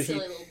 Just a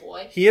silly little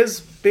boy. He is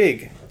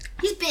big.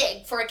 He's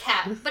big for a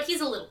cat, but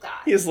he's a little guy.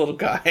 He is a little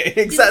guy.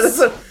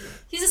 Exactly.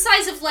 He's the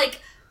size of, like,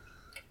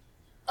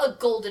 a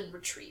golden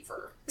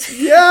retriever.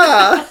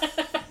 Yeah.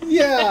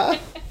 Yeah.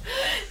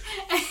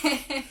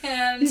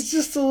 And he's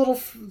just a little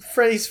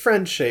he's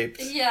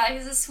friend-shaped. Yeah,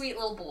 he's a sweet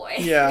little boy.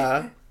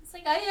 Yeah. It's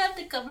like, I have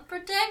to come and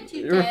protect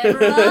you,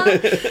 Tamara.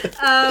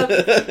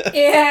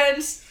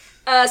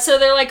 So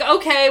they're like,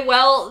 okay,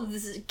 well,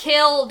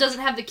 Kale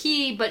doesn't have the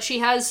key, but she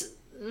has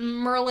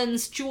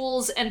Merlin's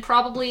jewels and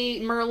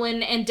probably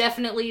Merlin and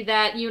definitely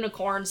that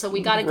unicorn, so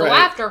we gotta go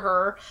after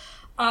her.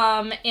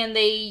 And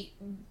they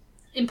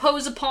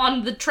impose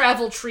upon the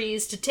travel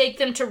trees to take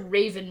them to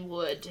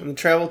Ravenwood. And the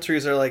travel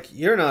trees are like,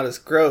 you're not as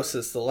gross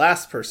as the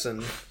last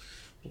person,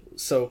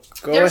 so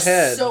go ahead.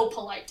 They're so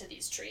polite to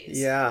these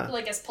trees. Yeah.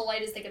 Like, as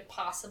polite as they could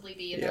possibly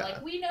be. And they're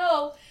like, we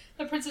know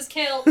that Princess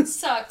Kale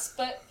sucks,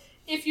 but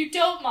if you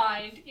don't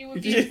mind, it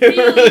would be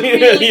really,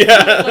 really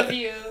cool of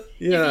you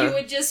if you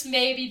would just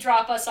maybe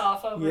drop us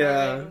off over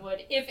at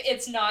Ravenwood, if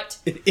it's not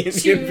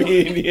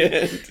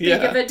inconvenient, too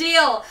big of a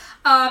deal.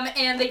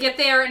 And they get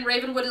there, and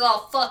Ravenwood is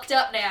all fucked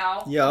up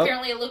now. Yep.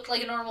 Apparently it looked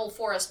like a normal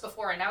forest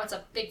before, and now it's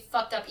a big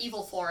fucked up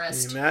evil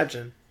forest. Can you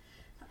imagine?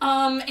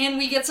 And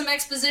we get some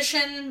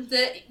exposition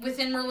that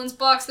within Merlin's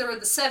box there are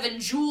the 7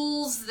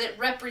 jewels that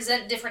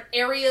represent different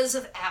areas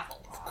of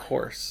Avalon. Of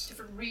course.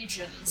 Different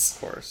regions.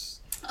 Of course.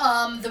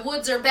 The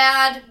woods are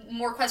bad.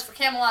 More Quest for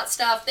Camelot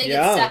stuff. They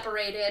get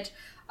separated.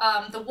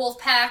 The wolf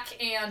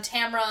pack and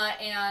Tamra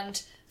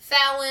and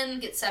Fallon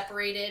get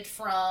separated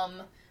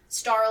from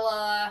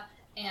Starla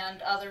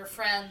and other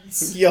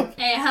friends. Yep.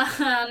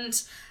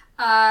 And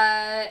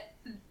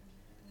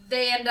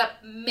they end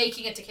up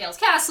making it to Kale's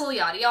castle,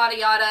 yada yada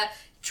yada.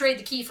 Trade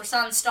the key for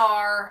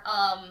Sunstar,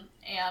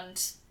 and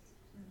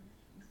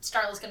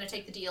Starla's going to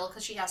take the deal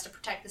because she has to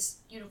protect this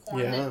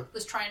unicorn that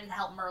was trying to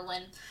help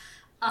Merlin.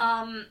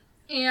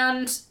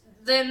 And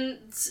then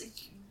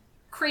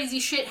crazy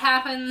shit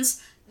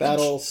happens.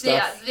 Battle stuff.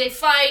 Yeah, they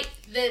fight.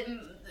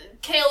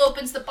 Kale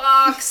opens the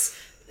box.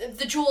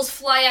 The jewels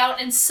fly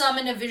out and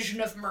summon a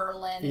vision of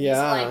Merlin. And he's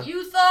like,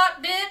 you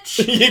thought, bitch?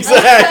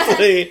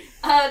 Exactly.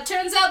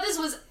 Turns out this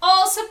was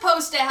all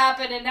supposed to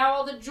happen, and now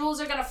all the jewels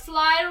are going to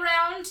fly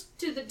around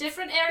to the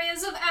different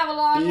areas of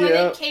Avalon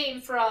where they came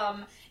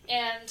from.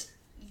 And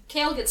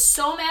Kale gets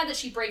so mad that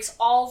she breaks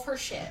all of her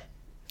shit.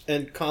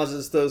 And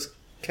causes those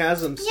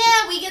chasms.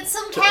 Yeah, we get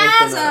some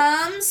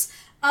chasms.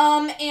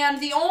 And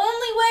the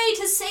only way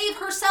to save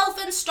herself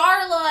and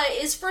Starla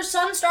is for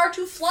Sunstar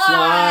to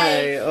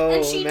fly. Oh,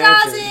 and she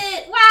does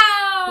it.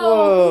 Wow.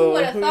 Whoa. Who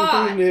would have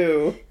thought? Who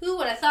knew? Who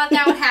would have thought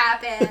that would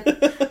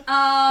happen?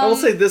 I will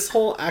say this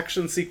whole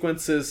action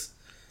sequence is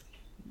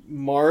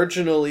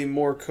marginally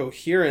more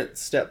coherent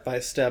step by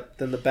step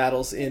than the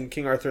battles in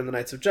King Arthur and the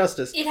Knights of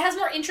Justice. It has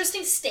more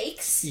interesting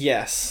stakes.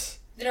 Yes.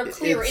 That are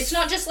clearer. It's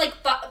not just like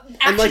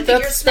action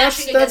figures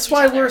smashing against each other. That's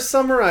why we're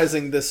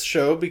summarizing this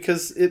show,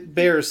 because it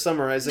bears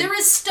summarizing. There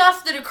is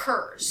stuff that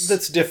occurs.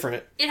 That's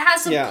different. It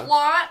has some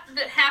plot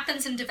that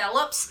happens and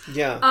develops.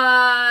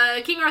 Yeah.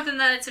 King Arthur and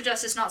the Knights of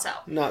Justice, not so.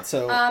 Not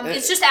so.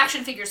 It's just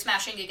action figures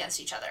smashing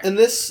against each other. And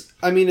this,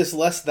 I mean, is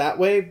less that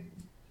way.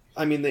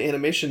 I mean, the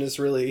animation is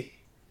really...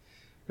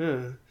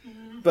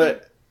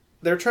 But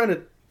they're trying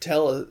to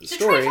tell a story.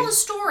 They're trying to tell a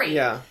story.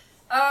 Yeah.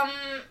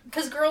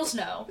 Because girls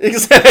know.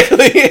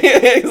 Exactly.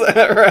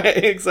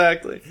 Right,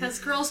 exactly. Because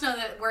girls know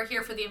that we're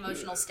here for the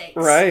emotional stakes.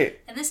 Right.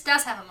 And this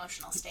does have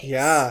emotional stakes.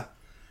 Yeah.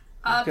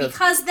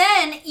 Because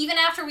then, even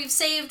after we've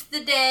saved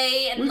the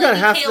day and we've got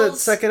half Kale's... the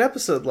second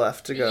episode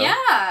left to go.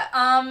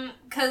 Yeah.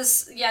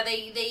 Because,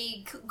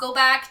 they go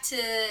back to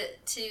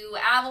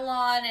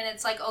Avalon, and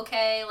it's like,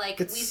 okay, we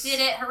did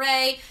it,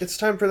 hooray. It's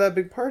time for that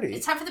big party.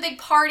 It's time for the big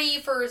party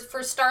for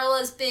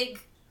Starla's big...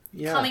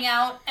 coming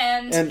out,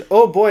 and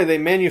oh boy, they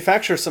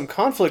manufacture some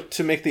conflict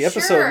to make the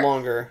episode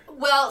longer.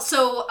 Well,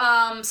 so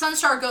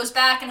Sunstar goes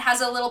back and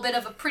has a little bit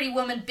of a Pretty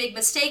Woman big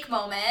mistake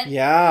moment.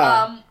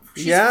 Yeah.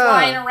 She's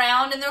flying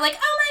around, and they're like,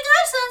 "Oh my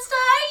gosh,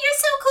 Sunstar, you're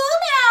so cool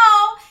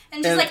now!"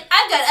 And she's like,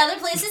 "I've got other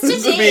places to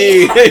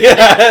be."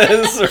 Yeah,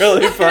 it's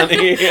really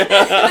funny.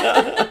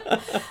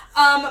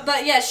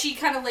 But yeah, she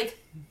kind of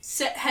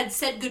had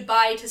said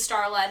goodbye to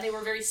Starla, and they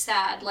were very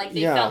sad.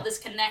 They felt this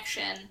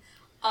connection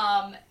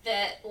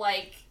that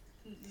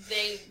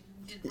they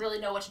didn't really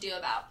know what to do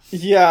about.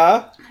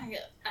 Yeah.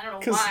 I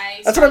don't know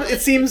why. That's what it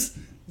seems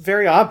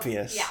very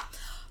obvious. Yeah.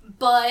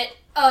 But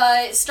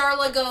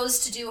Starla goes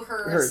to do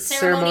her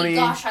ceremony.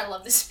 Gosh, I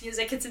love this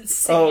music. It's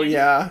insane. Oh,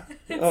 yeah.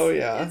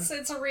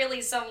 It's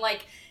really some,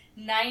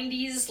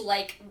 90s,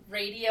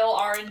 radio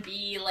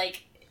R&B,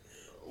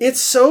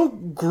 It's so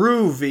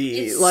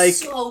groovy. It's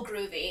so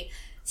groovy.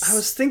 I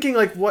was thinking,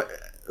 I want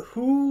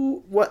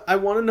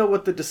to know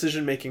what the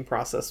decision-making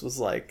process was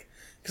like.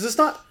 Because it's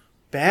not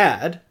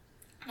bad.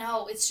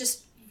 No, it's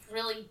just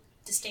really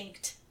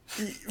distinct.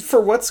 For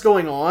what's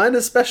going on,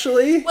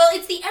 especially? Well,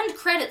 it's the end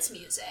credits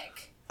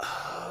music.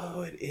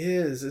 Oh, it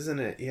is, isn't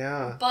it?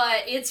 Yeah.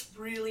 But it's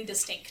really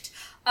distinct.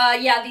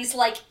 These,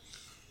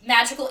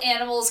 magical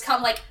animals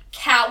come,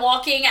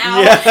 catwalking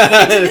out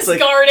into this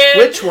garden.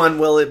 Which one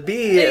will it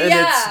be? And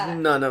it's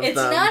none of them. It's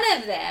none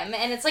of them.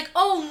 And it's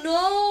oh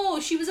no,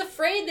 she was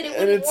afraid that it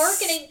wouldn't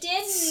work, and it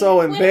didn't. So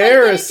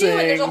embarrassing. And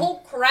there's a whole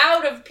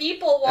crowd of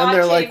people watching. And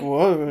they're like,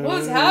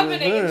 what's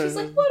happening? And she's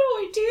like, what do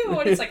I do?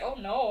 And it's like, oh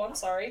no, I'm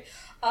sorry.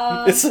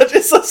 It's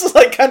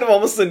such kind of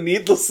almost a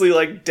needlessly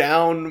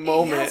down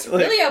moment. Yeah, it's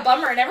really a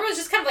bummer, and everyone's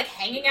just kind of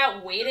hanging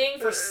out waiting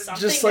for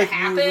something to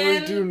happen. What do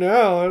we do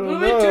now? I don't know. What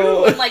do we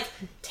do? And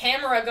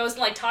Tamara goes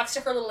and talks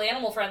to her little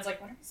animal friends, what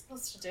are we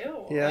supposed to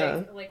do?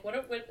 Yeah.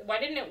 What why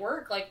didn't it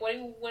work? What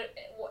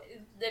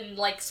then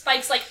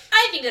Spike's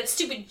I think that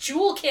stupid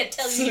Jewel can't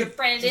tell you who your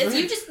friend is.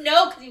 You just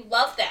know because you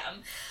love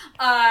them.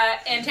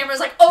 And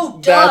Tamara's oh,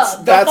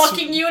 duh, the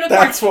fucking unicorn.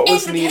 That's what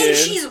was needed. And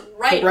she's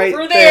right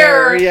over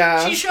there.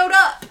 Yeah. She showed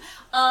up.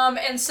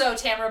 And so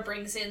Tamara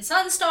brings in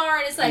Sunstar,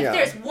 and it's like,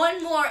 there's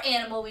one more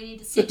animal we need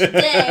to see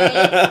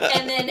today,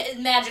 and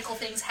then magical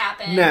things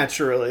happen.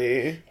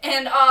 Naturally.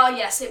 And,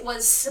 yes, it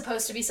was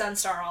supposed to be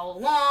Sunstar all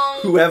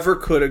along. Whoever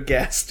could have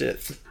guessed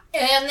it.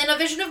 And then a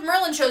vision of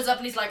Merlin shows up,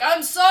 and he's like,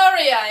 I'm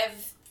sorry,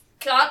 I've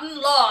gotten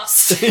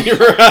lost.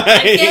 Right.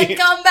 I can't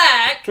come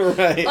back.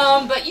 Right.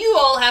 But you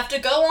all have to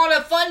go on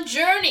a fun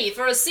journey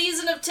for a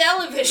season of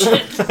television.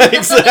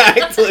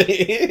 Exactly.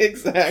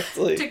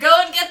 To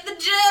go and get the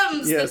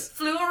gems that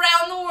flew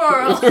around the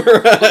world.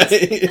 Right.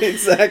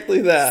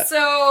 Exactly that.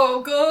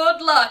 So, good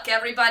luck,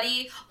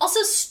 everybody. Also,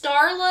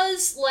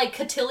 Starla's,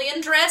 cotillion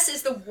dress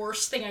is the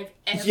worst thing I've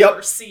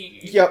ever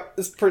seen. Yep,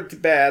 it's pretty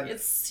bad.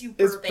 It's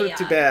super bad.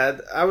 Pretty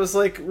bad. I was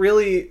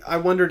I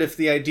wondered if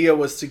the idea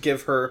was to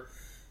give her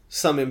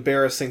some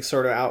embarrassing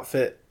sort of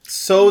outfit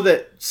so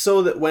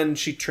that when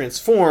she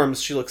transforms,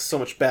 she looks so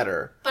much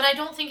better. But I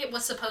don't think it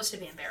was supposed to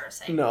be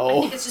embarrassing. No.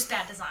 I think it's just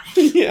bad design.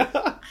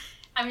 Yeah.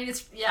 I mean,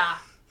 it's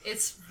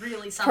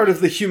really something. Part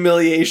of the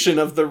humiliation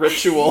of the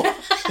ritual.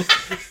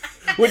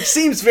 Which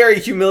seems very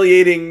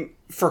humiliating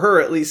for her,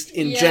 at least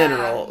in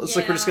general. It's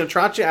like, we're just going to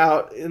trot you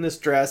out in this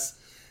dress,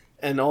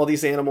 and all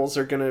these animals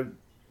there's going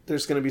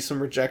to be some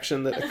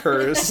rejection that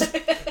occurs.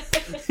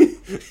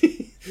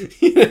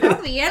 How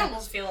do the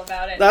animals feel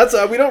about it? That's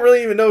we don't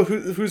really even know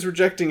who's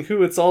rejecting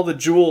who. It's all the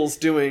jewels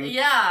doing.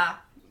 Yeah.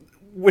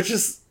 Which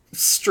is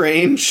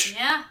strange.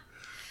 Yeah.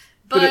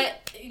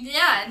 But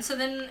and so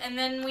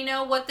then we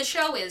know what the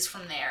show is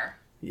from there.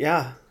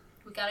 Yeah.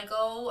 We gotta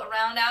go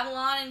around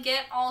Avalon and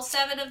get all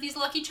 7 of these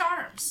lucky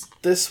charms.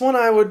 This one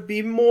I would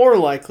be more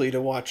likely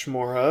to watch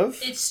more of.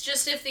 It's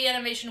just if the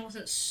animation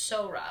wasn't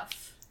so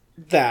rough.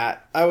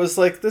 That. I was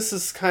like, this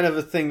is kind of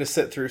a thing to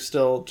sit through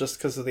still, just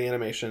because of the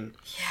animation.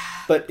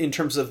 Yeah. But in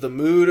terms of the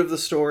mood of the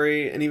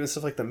story, and even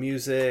stuff like the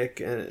music,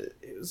 and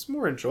it was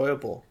more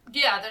enjoyable.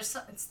 Yeah,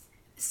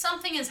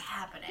 something is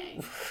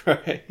happening.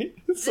 Right.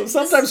 So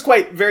sometimes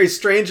quite very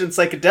strange and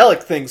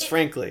psychedelic things,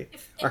 frankly,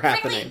 are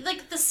happening.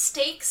 Frankly, the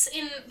stakes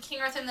in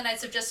King Arthur and the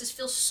Knights of Justice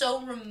feel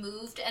so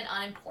removed and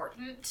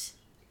unimportant.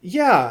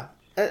 Yeah.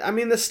 I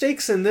mean, the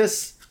stakes in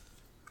this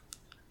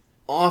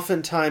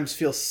oftentimes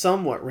feel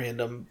somewhat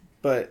random,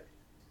 but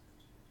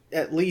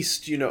at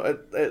least,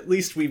 at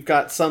least we've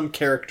got some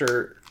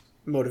character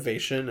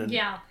motivation and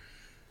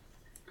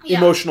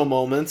emotional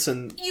moments,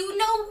 and you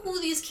know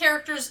who these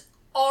characters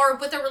are,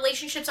 what their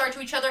relationships are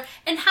to each other,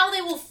 and how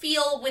they will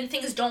feel when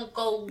things don't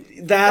go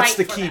that's right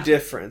the for key them.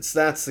 difference.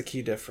 That's the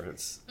key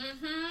difference.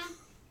 Mm-hmm.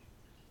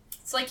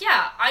 It's like,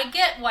 I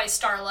get why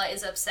Starla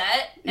is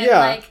upset,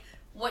 and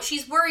what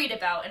she's worried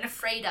about and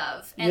afraid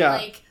of,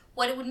 and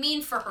what it would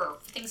mean for her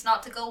for things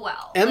not to go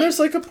well. And there's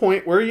a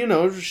point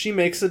where, she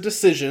makes a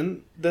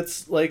decision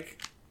that's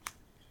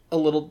a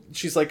little,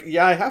 she's like,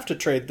 I have to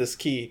trade this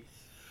key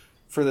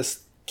for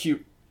this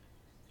cute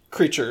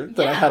creature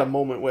that I had a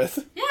moment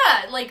with.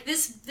 Yeah,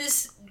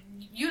 this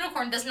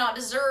unicorn does not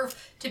deserve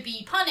to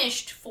be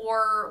punished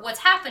for what's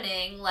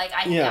happening.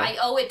 I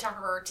owe it to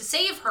her to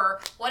save her,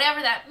 whatever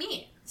that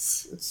means.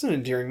 It's an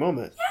endearing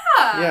moment.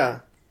 Yeah. Yeah.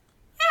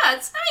 Yeah,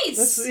 it's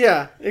nice.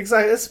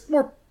 Exactly. It's a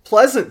more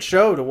pleasant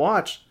show to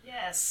watch.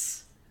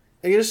 Yes.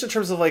 Just in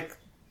terms of,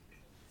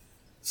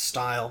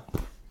 style.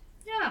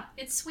 Yeah,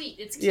 it's sweet.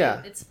 It's cute.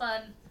 Yeah. It's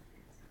fun.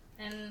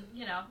 And,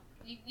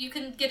 you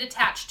can get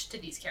attached to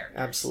these characters.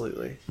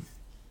 Absolutely.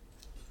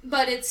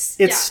 But it's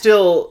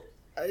still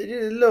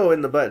low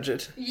in the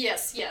budget.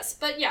 Yes.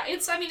 But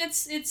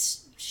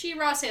it's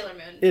She-Ra Sailor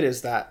Moon. It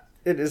is that.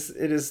 It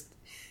is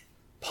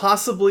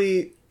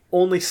possibly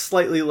only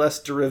slightly less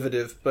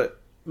derivative,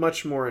 but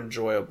much more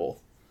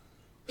enjoyable.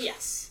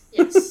 Yes.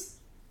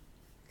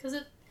 Because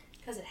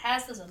it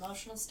has those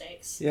emotional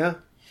stakes. Yeah.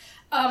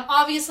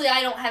 Obviously,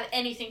 I don't have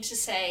anything to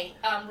say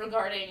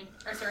regarding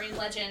Arthurian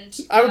legend.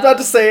 I was about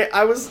to say,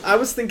 I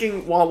was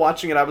thinking while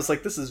watching it, I was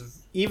like, this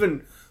is,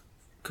 even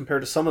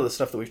compared to some of the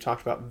stuff that we've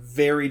talked about,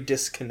 very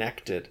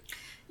disconnected.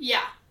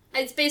 Yeah.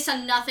 It's based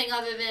on nothing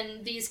other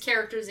than these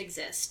characters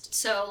exist.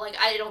 So,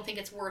 I don't think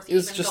it's worth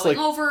even going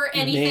over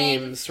anything.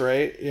 Names,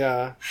 right?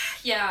 Yeah.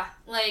 Yeah.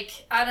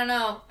 I don't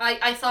know.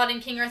 I thought in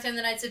King Arthur and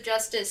the Knights of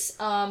Justice,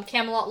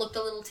 Camelot looked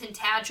a little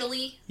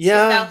Tintagel-y.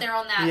 Yeah. Sort of out there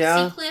on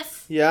that sea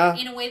cliff. Yeah.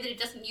 In a way that it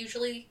doesn't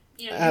usually...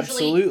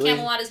 Absolutely. Usually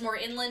Camelot is more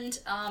inland,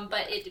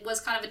 but it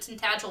was kind of a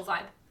Tintagel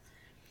vibe.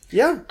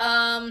 Yeah.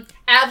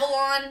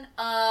 Avalon,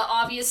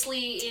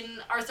 obviously, in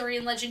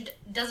Arthurian legend,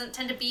 doesn't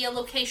tend to be a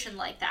location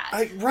like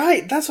that.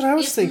 Right, that's what I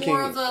was thinking.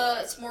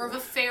 It's more of a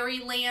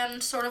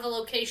fairyland sort of a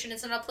location.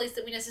 It's not a place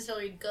that we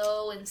necessarily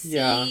go and see.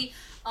 Yeah.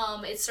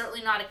 It's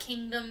certainly not a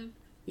kingdom.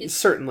 It's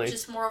certainly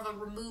just more of a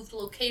removed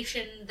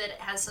location that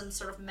has some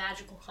sort of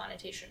magical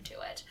connotation to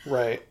it.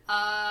 Right.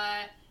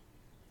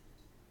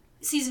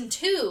 Season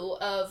 2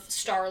 of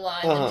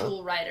Starla and the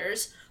Jewel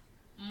Riders,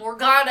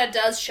 Morgana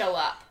does show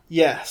up.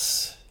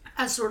 Yes.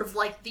 As sort of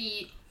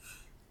the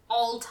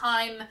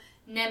all-time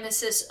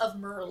nemesis of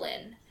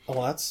Merlin.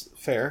 Oh, that's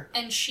fair.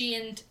 And she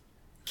and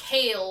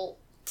Kale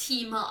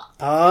team up.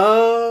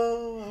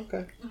 Oh,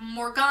 okay.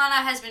 Morgana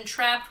has been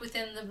trapped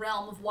within the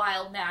realm of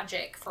wild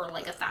magic for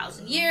like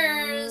 1,000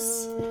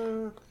 years.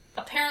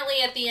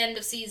 Apparently at the end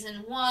of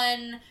season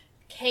 1,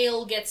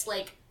 Kale gets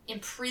like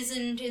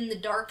imprisoned in the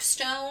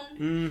Darkstone,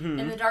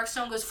 and the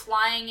Darkstone goes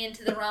flying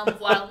into the realm of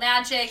wild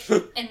magic,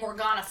 and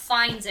Morgana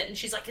finds it, and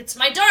she's like, "It's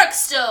my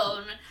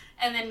Darkstone!"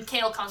 And then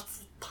Kale comes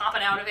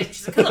popping out of it, and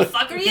she's like, "Who the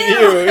fuck are you?"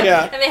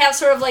 Yeah. And they have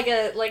sort of like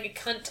a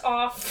cunt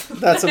off.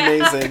 That's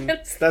amazing.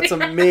 That's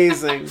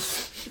amazing.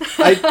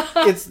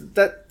 It's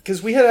that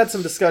because we had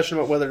some discussion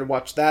about whether to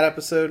watch that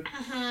episode.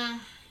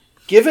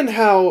 Given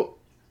how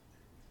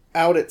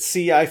out at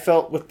sea I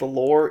felt with the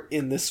lore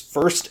in this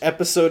first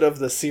episode of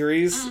the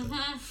series,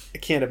 I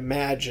can't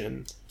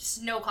imagine.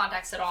 Just no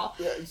context at all.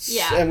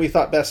 Yeah. And we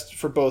thought best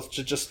for both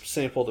to just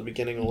sample the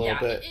beginning a little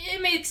bit.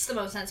 It makes the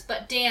most sense,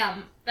 but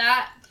damn,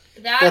 that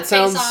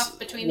sounds face-off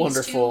between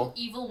wonderful.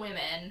 These two evil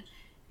women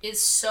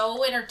is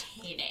so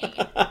entertaining.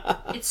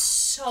 It's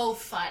so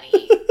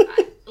funny.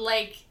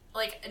 like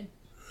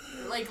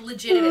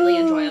legitimately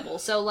enjoyable.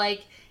 So,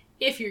 like,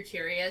 if you're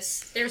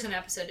curious, there's an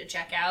episode to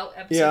check out.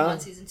 Episode 1,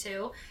 Season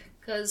 2.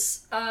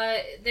 Because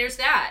there's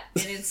that.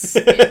 And it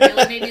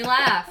really made me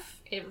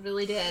laugh. It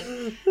really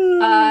did.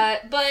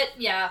 But,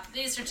 yeah,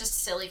 these are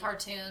just silly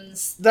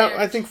cartoons.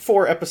 I think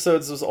 4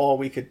 episodes was all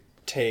we could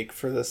take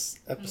for this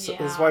episode.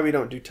 This is why we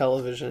don't do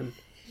television.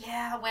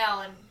 Yeah,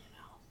 well, and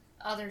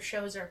other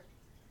shows are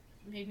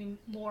maybe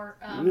more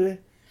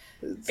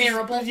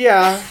bearable.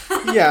 Yeah.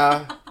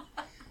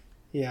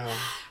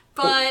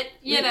 But,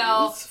 you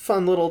know... It's a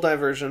fun little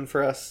diversion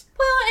for us.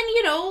 Well, and,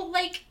 you know,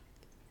 like,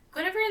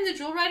 Gwenevere and the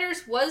Jewel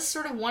Riders was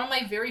sort of one of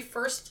my very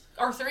first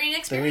Arthurian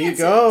experiences.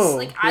 There you go.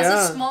 Like,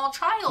 as a small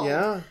child.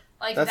 Yeah.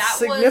 Like, that's that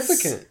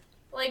significant. Was,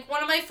 like,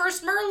 one of my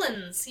first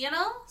Merlins, you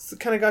know? So it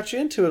kind of got you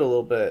into it a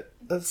little bit.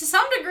 To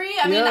some degree.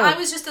 I mean, I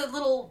was just a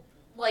little,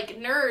 like,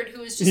 nerd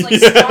who was just,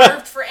 like,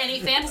 starved for any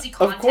fantasy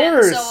content. Of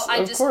course. So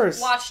I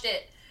just watched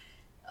it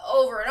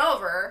over and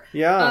over.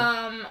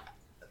 Yeah.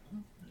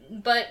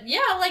 But,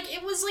 yeah, like,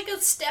 it was like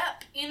a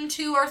step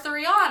into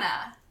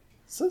Arthuriana.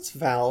 So it's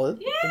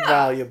valid and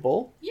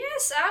valuable.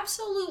 Yes,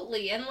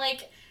 absolutely. And,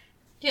 like,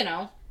 you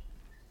know,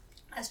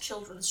 as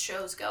children's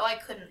shows go, I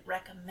couldn't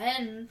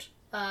recommend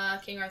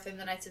King Arthur and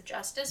the Knights of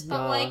Justice,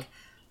 but, like,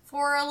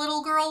 for a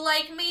little girl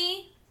like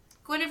me,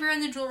 Gwenevere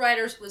and the Jewel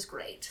Riders was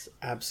great.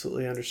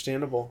 Absolutely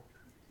understandable.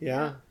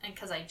 Yeah. And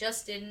because I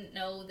just didn't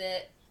know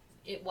that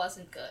it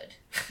wasn't good.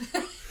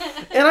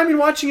 And I mean,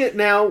 watching it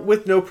now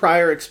with no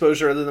prior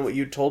exposure other than what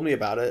you told me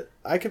about it,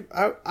 I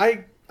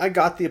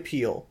got the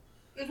appeal.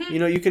 You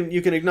know, you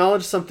can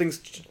acknowledge something's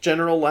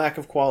general lack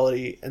of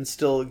quality and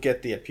still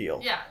get the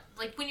appeal. Yeah,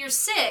 like when you're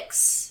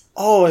 6,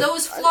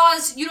 those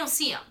flaws, you don't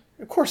see them.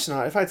 Of course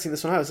not. If I'd seen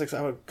this when I was 6,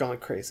 I would have gone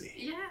crazy.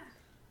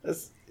 Yeah.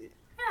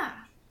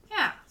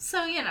 Yeah.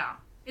 So, you know,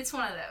 it's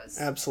one of those.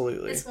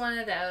 Absolutely. It's one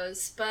of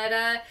those. But,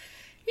 yeah,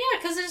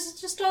 because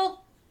there's just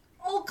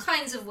all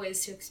kinds of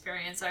ways to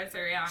experience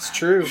Arthuriana. It's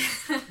true.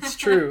 It's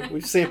true.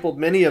 We've sampled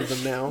many of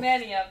them now.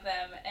 Many of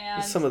them.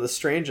 And some of the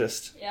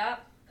strangest. Yeah.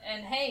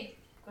 And, hey,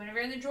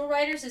 Gwenevere and the Jewel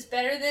Riders is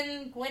better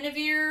than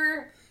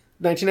Gwenevere.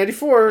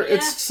 1994. Yeah.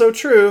 It's so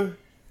true.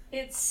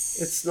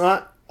 It's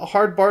not a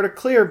hard bar to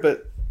clear,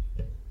 but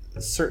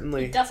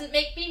certainly... It doesn't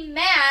make me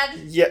mad.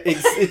 Yeah,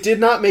 it did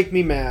not make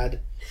me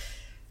mad.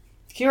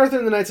 King Arthur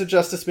and the Knights of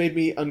Justice made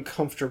me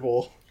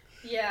uncomfortable.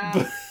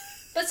 Yeah.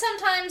 But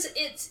sometimes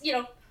it's, you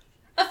know,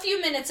 a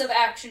few minutes of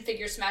action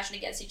figures smashing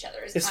against each other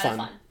is kind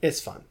of fun. It's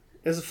fun.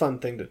 It's a fun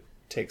thing to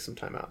take some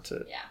time out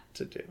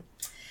to do.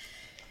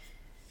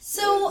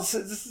 So, what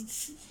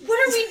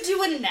are we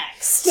doing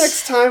next?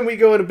 Next time we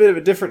go in a bit of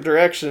a different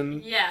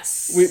direction.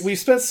 Yes. We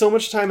spent so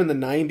much time in the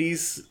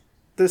 90s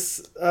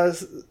this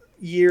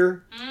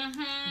year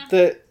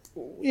that,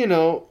 you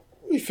know,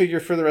 we figure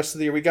for the rest of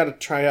the year we got to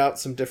try out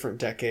some different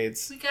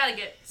decades. We got to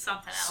get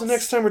something else. So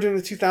next time we're doing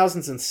the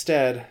 2000s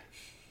instead.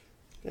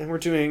 And we're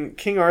doing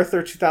King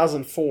Arthur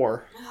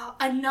 2004.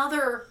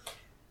 Another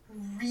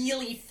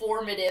really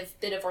formative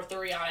bit of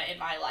Arthuriana in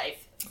my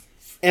life.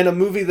 And a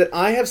movie that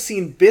I have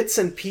seen bits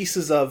and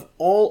pieces of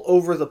all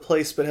over the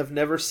place, but have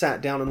never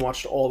sat down and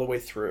watched all the way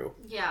through.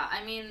 Yeah,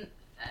 I mean,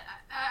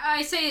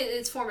 I say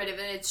it's formative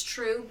and it's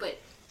true, but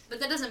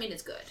that doesn't mean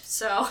it's good.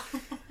 So.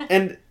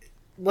 And,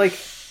 like,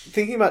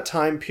 thinking about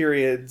time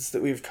periods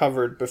that we've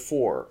covered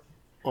before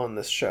on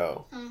this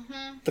show,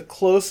 the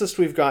closest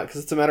we've got,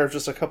 because it's a matter of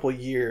just a couple of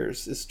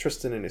years, is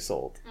Tristan and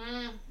Isolde.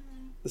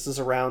 This is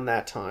around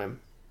that time.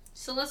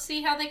 So let's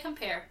see how they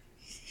compare.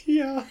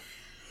 Yeah.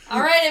 All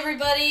right,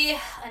 everybody.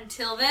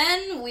 Until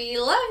then, we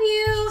love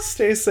you.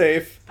 Stay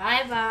safe.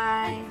 Bye-bye.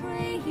 I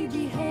pray he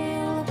be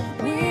hail,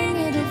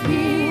 winged of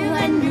heel,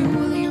 and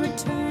newly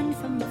returned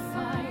from the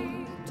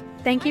fight.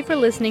 Thank you for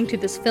listening to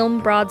this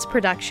Film Broads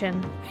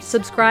production.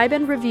 Subscribe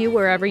and review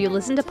wherever you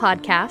listen to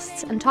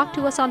podcasts, and talk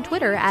to us on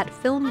Twitter at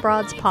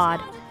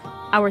FilmBroadsPod.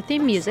 Our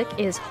theme music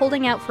is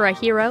Holding Out for a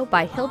Hero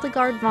by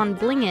Hildegard von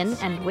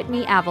Blingen and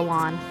Whitney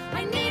Avalon.